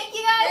 Thank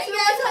you guys Thank you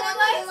guys for the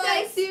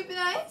nice, super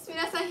nice.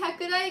 皆さん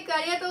100ライク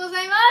ありがとうご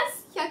ざいま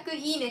す。100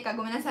いいねか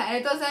ごめんなさいあ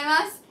りがとうござい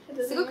ます。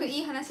すごくい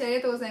い話あり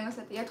がとうございま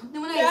す。いやとんで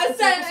もないです。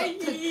と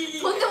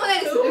んでもない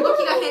です。動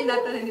きが変だ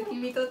ったので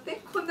君とって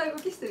こんな動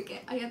きしてるけ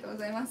んありがとうご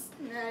ざいます。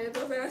ありが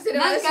とうございます。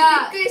なん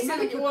かびっくりした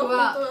時は本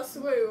当はす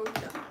ごい動き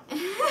だ。だって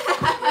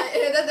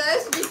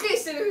私びっくり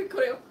してるこ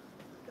れを。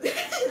知って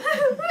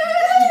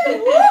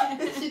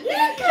る。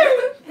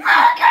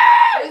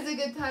It's a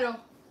good title.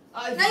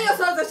 何を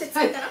想像して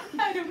作ったの？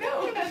 I don't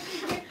know.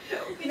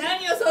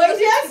 何を想像 Why'd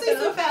し you て ask 作 me っ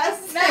たの？ so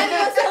fast? 何を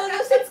想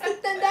像して作っ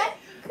たんだい？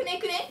くね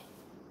くね。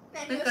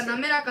なんか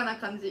滑らかな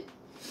感じ。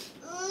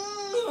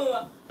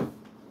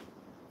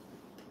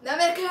滑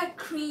らか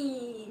クリ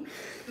ーム。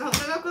滑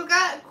らかが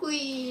クイ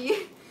ーン。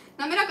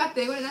滑らかっ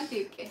て英語でなんて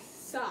言うっけ？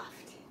 Soft。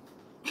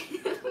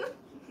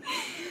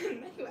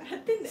何笑っ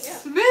てんだよ。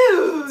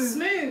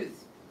Smooth.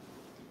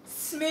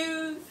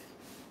 Smooth.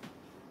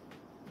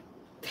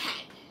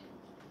 Pan.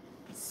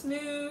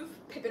 Smooth.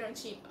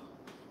 Pepperoncino.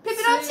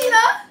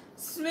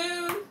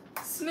 Smooth.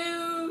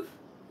 Smooth.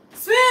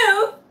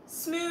 Smooth.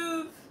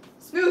 Smooth.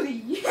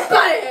 Smoothie.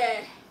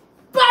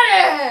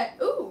 Butter.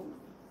 Ooh.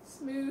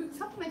 Smooth.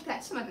 Something like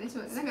that. ちょっと待って、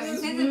なんか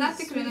全然なっ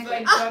てくれないから。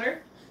 Like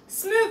butter.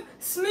 Smooth.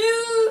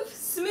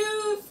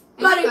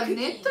 なん Butter かネッ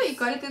cookies. トい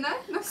かれてない？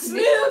なんか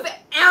Smooth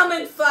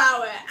almond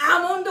flour.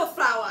 Almond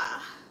flour.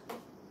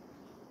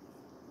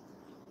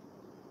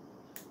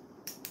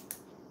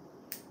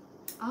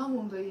 アー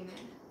モンドいいね。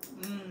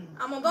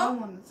アーモンドアー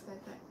モンド使い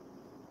たい。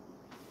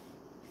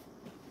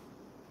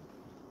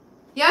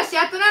よし、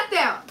やっとなっ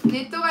たよ。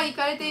ネットがい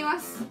かれていま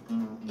す。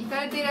い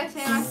かれていらっし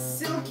ゃいま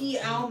す。 Silky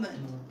almond.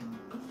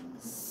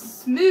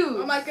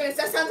 Smooth. Oh my goodness,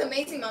 that sounds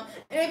amazing, Mom.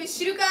 Maybe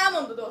シルクアー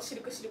モンドどう？シ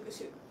ルク。Silk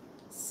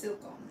almond.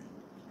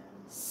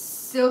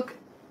 Silk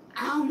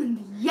almond.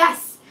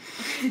 Yes.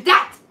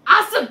 That's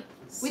awesome.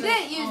 We Silk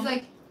didn't use almond.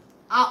 like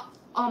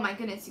oh my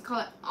goodness, you call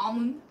it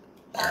almond?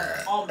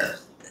 Almond.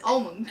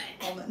 Almond.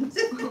 Almond.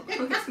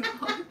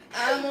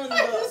 Almond.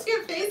 Just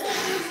your face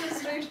is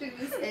straight to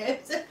his head.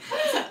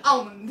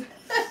 Almond.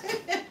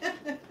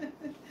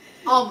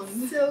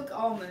 Almond. Silk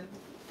almond.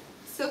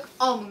 Silk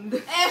almond. は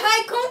い、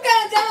今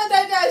回のジャムのタ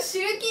イトルはシ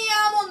ルキー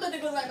アーモンドで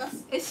ございま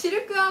す。シ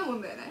ルクアーモ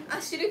ンドやね。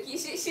シルキ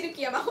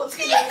ーは魔法つ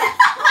けてる。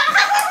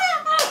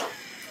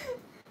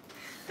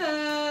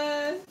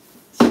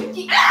シル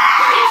キー。大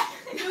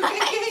丈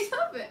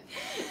夫。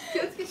気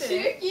をつけてシ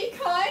ルね。キー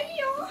かわいい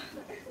よ。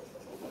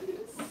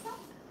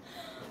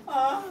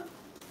あ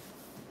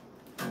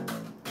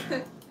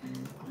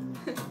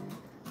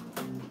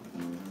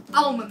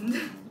Almond.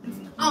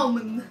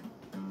 Almond.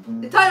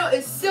 The title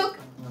is Silk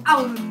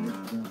Almond.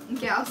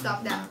 Okay, I'll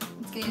stop that.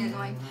 It's getting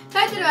annoying.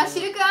 タイトルは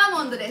シルクアー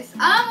モンドです。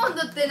アーモン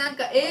ドってなん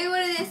か英語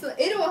でね、そう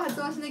L を発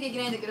音しなきゃいけ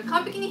ないんだけど、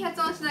完璧に発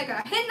音しないか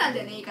ら変なんだ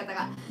よね、言い方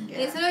が。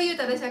で、それを言う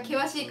と私は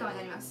険しい顔に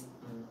なります。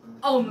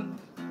Almond.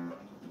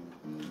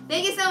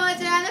 Thank you so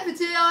much, Anna, for $2.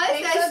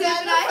 That's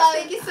super nice.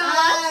 Thank you so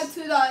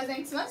much. $2.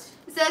 Thanks so much.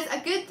 It says a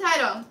good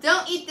title.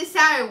 Don't eat the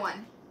sour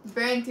one.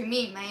 Burn to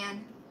me,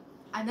 man.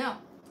 I know.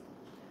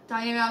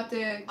 Talking about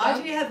the.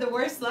 Audrey had the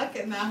worst luck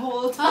in that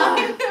whole time.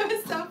 It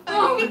was so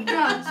Oh funny. my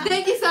gosh.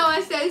 Thank you so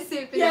much. That is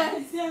super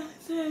nice.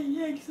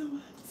 Thanks so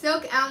much.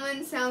 Silk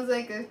almond sounds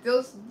like a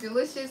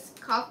delicious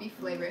coffee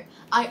flavor.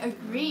 I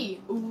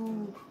agree.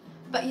 Ooh.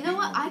 But you know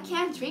what? I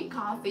can't drink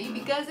coffee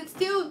because it's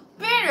too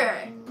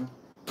bitter.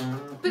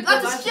 But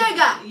lots of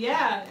sugar.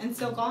 Yeah, and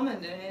silk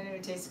almond, and it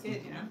would taste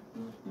good, you know.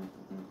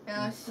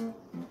 よし。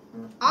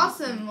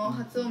Awesome も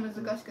発音難し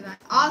くない。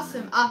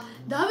Awesome。あ、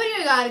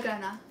W があるから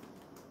な。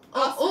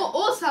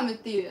Awesome っ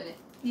ていうよね。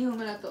日本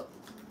語だと。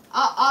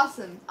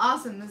Awesome。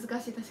Awesome 難しい、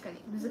確かに。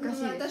難しいです。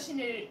私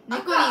ね、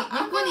猫に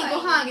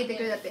ご飯あげて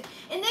くれたって。猫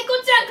ち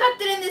ゃん飼っ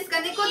てるんですか？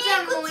猫ち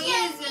ゃんもういいで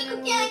すよ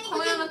ね。こ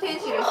の世の天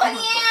使です。は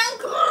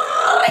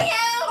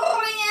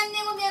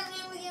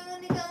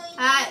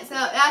い、so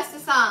that's the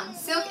song.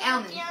 Silk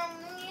Almond.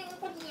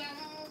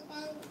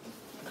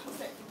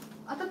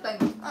 当たった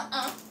今。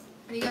あ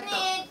りがとう。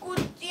猫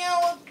ちゃん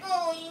は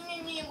可愛い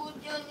ね。猫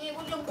ちゃん。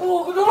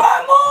僕ド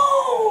ラえも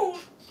んの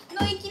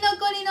生き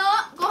残りの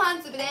ご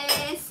飯粒で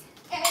す。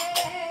悲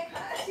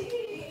しい。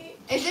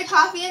Is there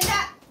coffee in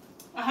that?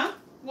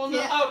 Well, no,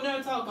 Yeah. oh no,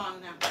 it's all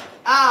gone now.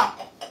 Oh,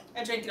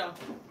 I drank it all.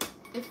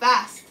 it's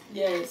fast.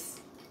 Yes.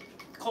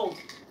 Cold.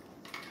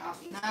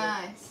 Coffee.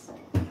 Nice.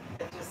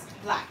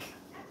 Just black.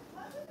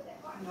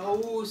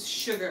 No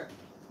sugar.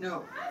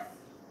 No.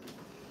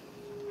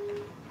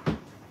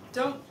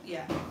 Don't.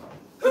 Yeah.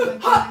 Oh my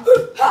は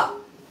goodness. っはっ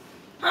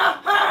は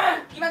っ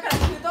は今から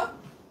聞くと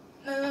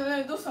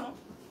などうしたの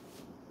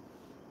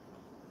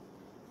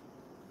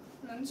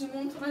呪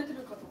文唱えてる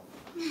かと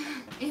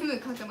M 書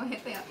くの下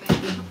手やった。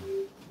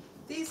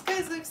 These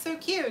guys look so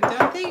cute,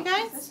 don't they, you 優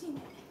guys? しい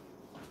ね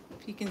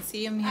If you can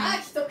see them あ here.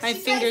 一口 My サイ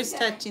fingers ズじゃ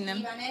ない touching いい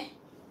them. わね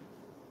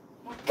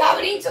もうガ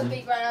ブリンチョって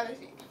いっぱいある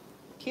し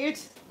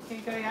Cute. Here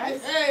you go,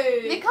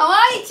 guys. ね、かわ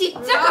いい、ちっち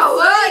ゃか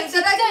わいい、ち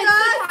っちゃい、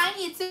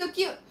tiny, it's so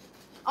cute.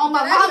 Oh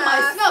my mama,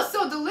 it smells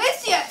so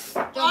delicious.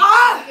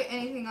 Don't get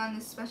anything on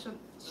this special.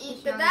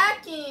 いただ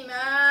き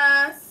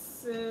ま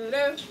す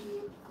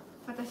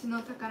私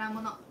の宝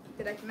物。い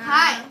ただきま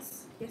はい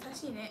す優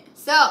しいね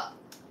So,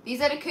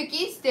 these are the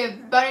cookies. They're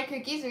butter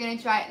cookies. We're gonna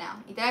try it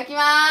now. いただき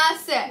ま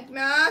す。いただき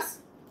ま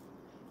す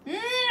う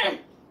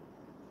ん。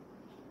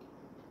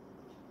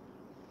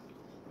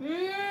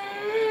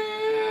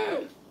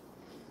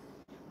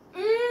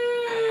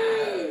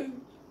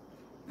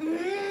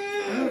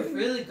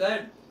Really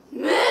good.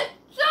 めっ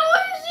ちゃ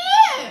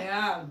美味しい。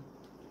 Yeah.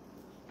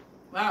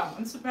 Wow,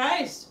 I'm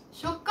surprised.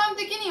 食感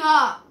的に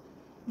は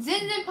全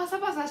然パサ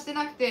パサして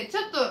なくて、ち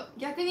ょっと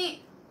逆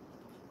に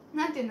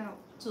なんて言うんだろう。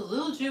 It's a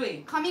little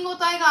chewy. 噛み応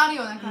えがある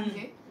ような感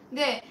じ、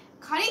で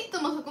カリッ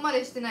ともそこま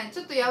でしてない、ち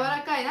ょっと柔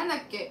らかい、なんだっ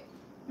け、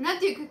なん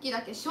ていうクッキーだ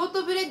っけ、ショー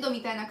トブレッド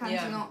みたいな感じ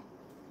の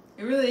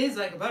It really is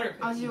like a butter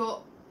cookie. 味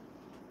を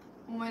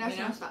思い出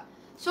しました。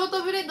ショー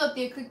トブレッドっ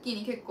ていうクッキー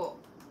に結構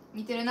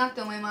似てるなっ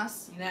て思いま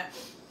す。 Yeah.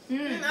 うん、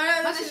あ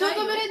れまずショー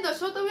トブレレ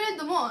ッ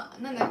ドも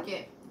なんだっ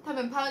け、多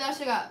分パウダー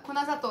シュガー、粉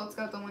砂糖を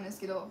使うと思うんです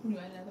けど、 You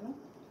want another one?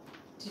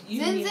 Did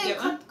you 全 need to 然 get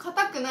one?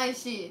 硬くない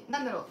し、な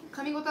んだろう、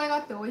噛み応えがあ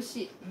って美味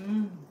しい。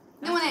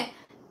 でもね、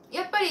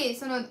やっぱり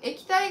その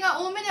液体が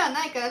多めでは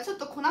ないからちょっ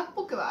と粉っ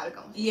ぽくはある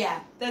かもしれな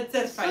い。 Yeah,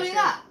 that's そ probably れ true.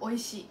 が美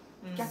味しい。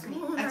 Mm. 逆に。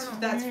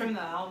 That's from the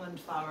almond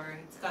flour.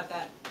 It's got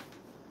that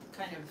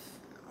kind of.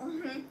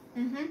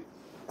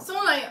 そ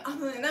うなんよ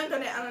なんか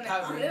ねあれ多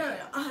分な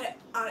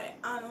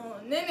の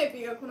よねね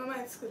ぴがこの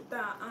前作っ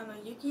た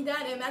雪だ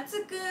るま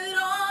作ろ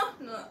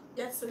うの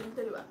やつと似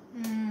てるわう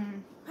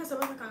ん。パサ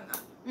パサ感が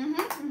うん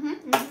ふんうんふん。め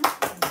っ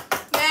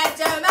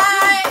ちゃうま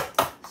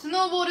スノ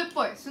ーボールっ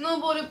ぽい。スノー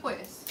ボールっぽい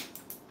です。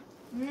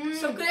い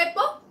食レ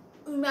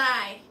ポうま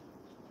い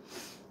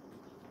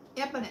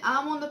やっぱね、ア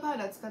ーモンドパウ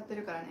ダー使って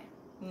るからね。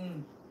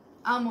 Mm.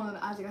 アーモンド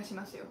の味がし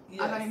ますよ。 Yes.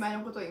 当たり前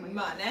のことを今言う。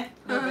 Ma, ne?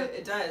 No, but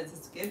it does.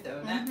 It's good though,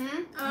 うん ne? ふ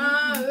ん。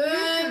あ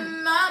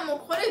ーまあもう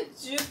これ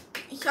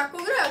100個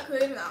ぐらいは食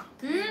えるな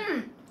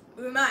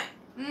うん。うまい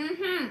うん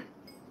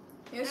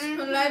ふん。よし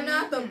このライブの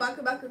後バ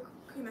クバク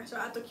食いましょ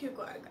うあと9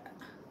個あるから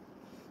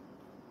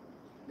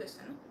どうし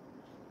たの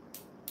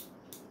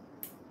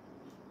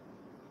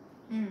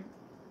うん。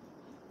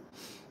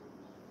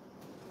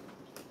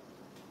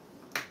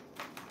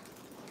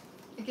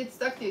It gets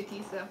stuck to your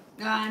teeth though.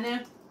 Ah,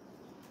 ne?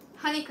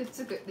 歯にくっ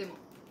つく、でも。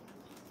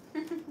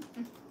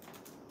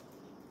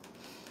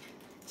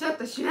ちょっ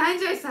とシュライン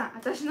ジョイさん、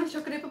私の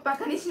食レポバ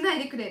カにしない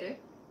でくれる？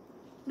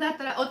だっ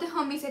たらお手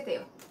本見せて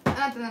よ。あ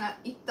なたなら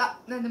言った。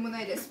なんでも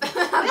ないです。バカ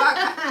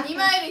2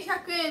枚で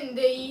100円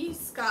でいいっ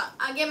すか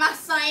あげま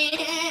せんどう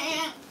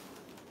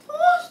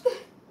し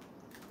て？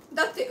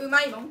だってう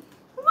まいもん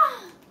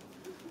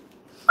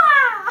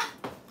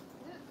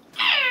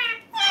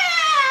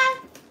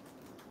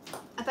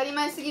当たり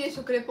前すぎる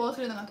食レポをす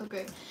るのが得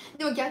意。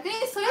でも逆に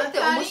それって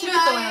面白い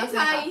と思い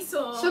ます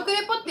そう食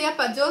レポってやっ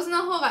ぱ上手な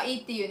方がい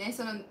いっていうね、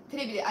そのテ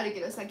レビであるけ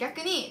どさ、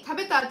逆に食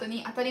べた後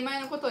に当たり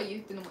前のことを言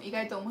うっていうのも意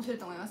外と面白い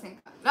と思いません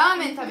か？ラー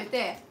メン食べ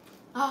て、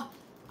あ、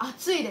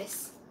熱いで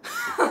す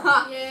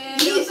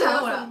いいじゃん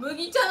ほら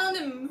麦茶飲ん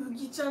で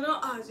麦茶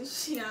の味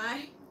しな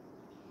い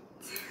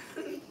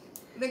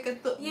なんか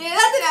といやだ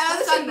っ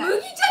て私わかんない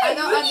麦茶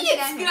であの麦で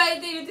作られ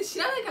ているって知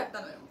らなかっ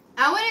たのよ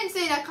I wouldn't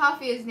say that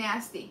coffee is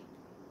nasty.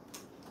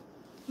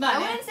 Ma, I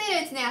ne? wouldn't say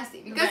that it's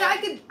nasty because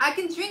Right. I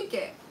can drink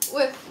it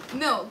with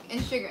milk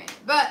and sugar in it,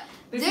 but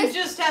If you this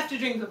just have to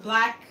drink the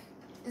black.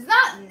 it's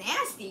not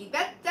nasty.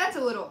 That's a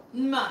little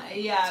Ma,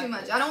 yeah. too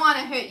much. I don't want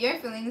to hurt your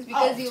feelings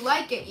because Oh. you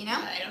like it, you know.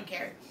 I don't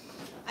care.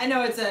 I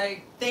know it's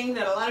a thing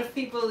that a lot of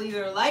people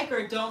either like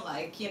or don't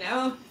like, you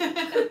know? ク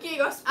ッキー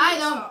がスポン I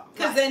サー don't.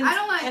 Because then, I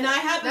don't like and it. I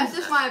happen, That's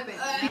just my opinion.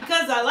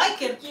 because I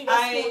like it, Cookie got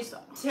I sponsor.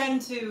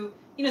 tend to,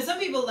 you know, some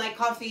people like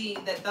coffee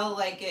that they'll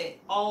like it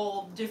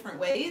all different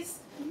ways,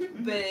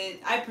 but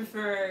I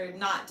prefer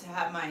not to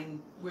have mine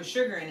with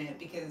sugar in it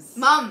because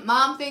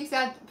Mom thinks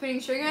that putting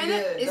sugar in Yeah,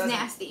 it is doesn't-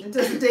 nasty. It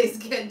doesn't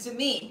taste good to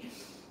me,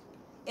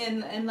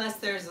 and unless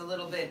there's a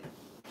little bit,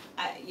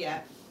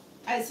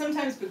 I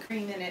sometimes put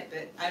cream in it,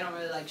 but I don't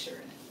really like sugar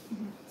in it.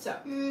 So,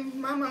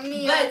 ママ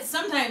ミヤ but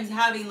sometimes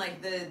having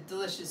like the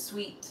delicious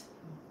sweet,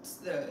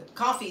 the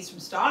coffees from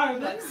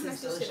Starbucks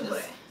is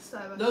delicious.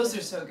 Those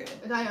are so good.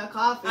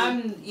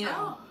 Coffee. You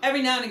know,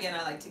 every now and again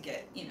I like to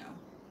get, you know,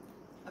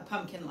 a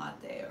pumpkin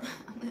latte or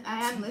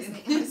I am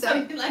listening. I'm sorry.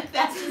 something like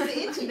that. The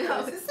itchy No.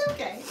 nose. It's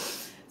okay.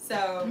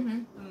 So,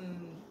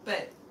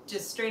 but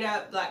just straight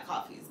up black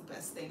coffee is the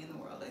best thing in the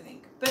world, I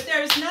think. But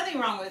there's nothing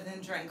wrong with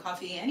enjoying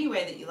coffee any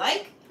way that you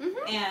like,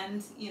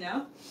 and you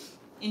know,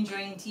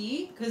 enjoying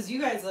tea because you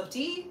guys love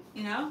tea,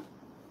 you know.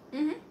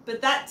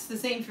 But that's the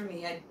same for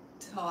me. I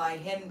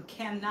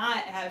cannot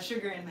have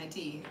sugar in my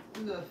tea.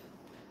 Ugh.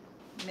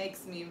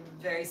 Makes me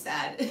very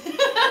sad.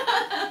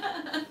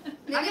 I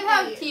can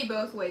have tea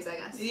both ways, I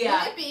guess.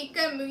 Yeah. 一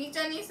回麦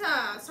茶に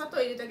さ砂糖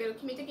入れたけど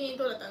君的に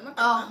どうだった？うまかっ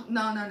た？ Oh,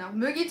 no.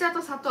 麦茶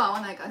と砂糖合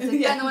わないから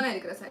絶対飲まない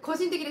でください。個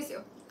人的です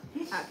よ。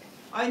Okay.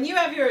 And you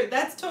have your.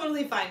 That's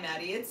totally fine,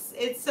 Maddie. It's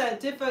a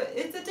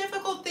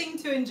difficult thing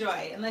to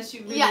enjoy unless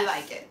you really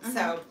like it.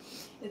 So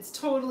it's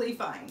totally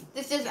fine.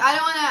 It's just I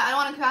don't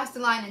wanna cross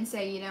the line and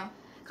say, you know,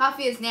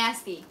 coffee is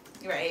nasty.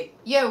 Right.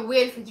 You're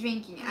weird for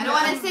drinking it. I don't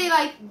want to say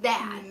like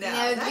that, No, you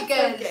know, that's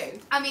because okay.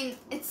 I mean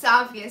it's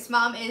obvious.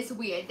 Mom is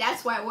weird.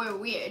 That's why we're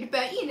weird.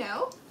 But you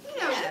know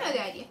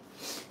the idea.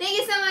 Thank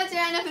you so much,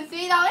 Anna, for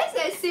 $3.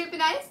 That's super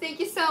nice. Thank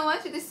you so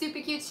much for the super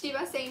cute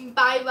Shiba saying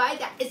bye bye.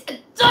 That is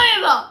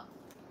adorable.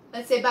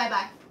 Let's say bye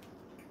bye.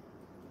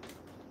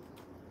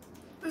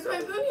 Where's my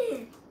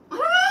bunny?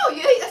 Oh,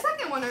 you ate the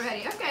second one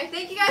already. Okay,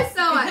 thank you guys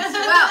so much.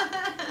 Well,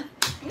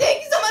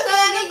 Thank you so much for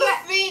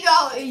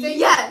 $3.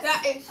 yes.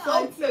 That is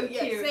Oh, so so cute.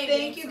 cute.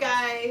 Thank you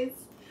guys.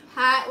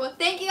 Hi. Well,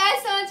 thank you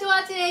guys so much for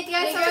watching. Thank you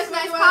guys so much for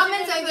nice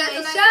comments comments and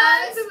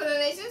and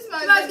donations.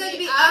 Tomorrow's Tomorrow's going to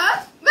be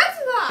a That's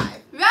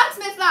live.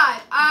 Rocksmith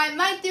Live. I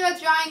might do a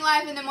drawing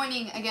live in the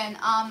morning again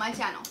on my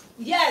channel.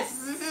 Yes.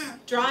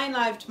 Drawing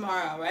live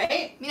tomorrow,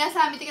 right? 皆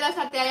さん見てくだ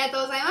さってありがと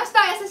うございまし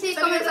た。優しい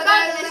コメントとド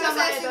ネーション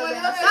もありがとうござ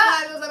いました。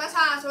ありがとうございまし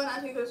た。そうな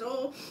んです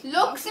よ。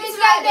ロックスミス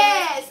ラ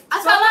イブです。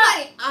朝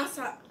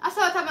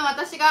は多分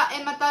私が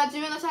また自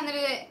分のチャンネル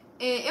で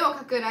絵を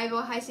描くライブ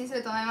を配信す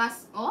ると思いま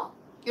す。よ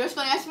ろしく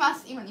お願いしま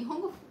す。今日本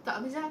語ダ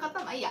メじゃなかった？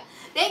まあいいや。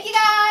Thank you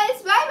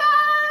guys! Bye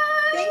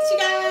bye! Thanks, you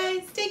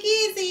guys. Take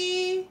it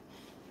easy.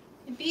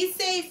 Be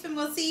safe, and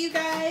we'll see you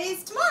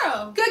guys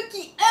tomorrow.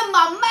 Cookie in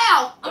my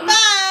mouth!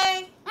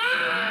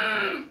 Bye.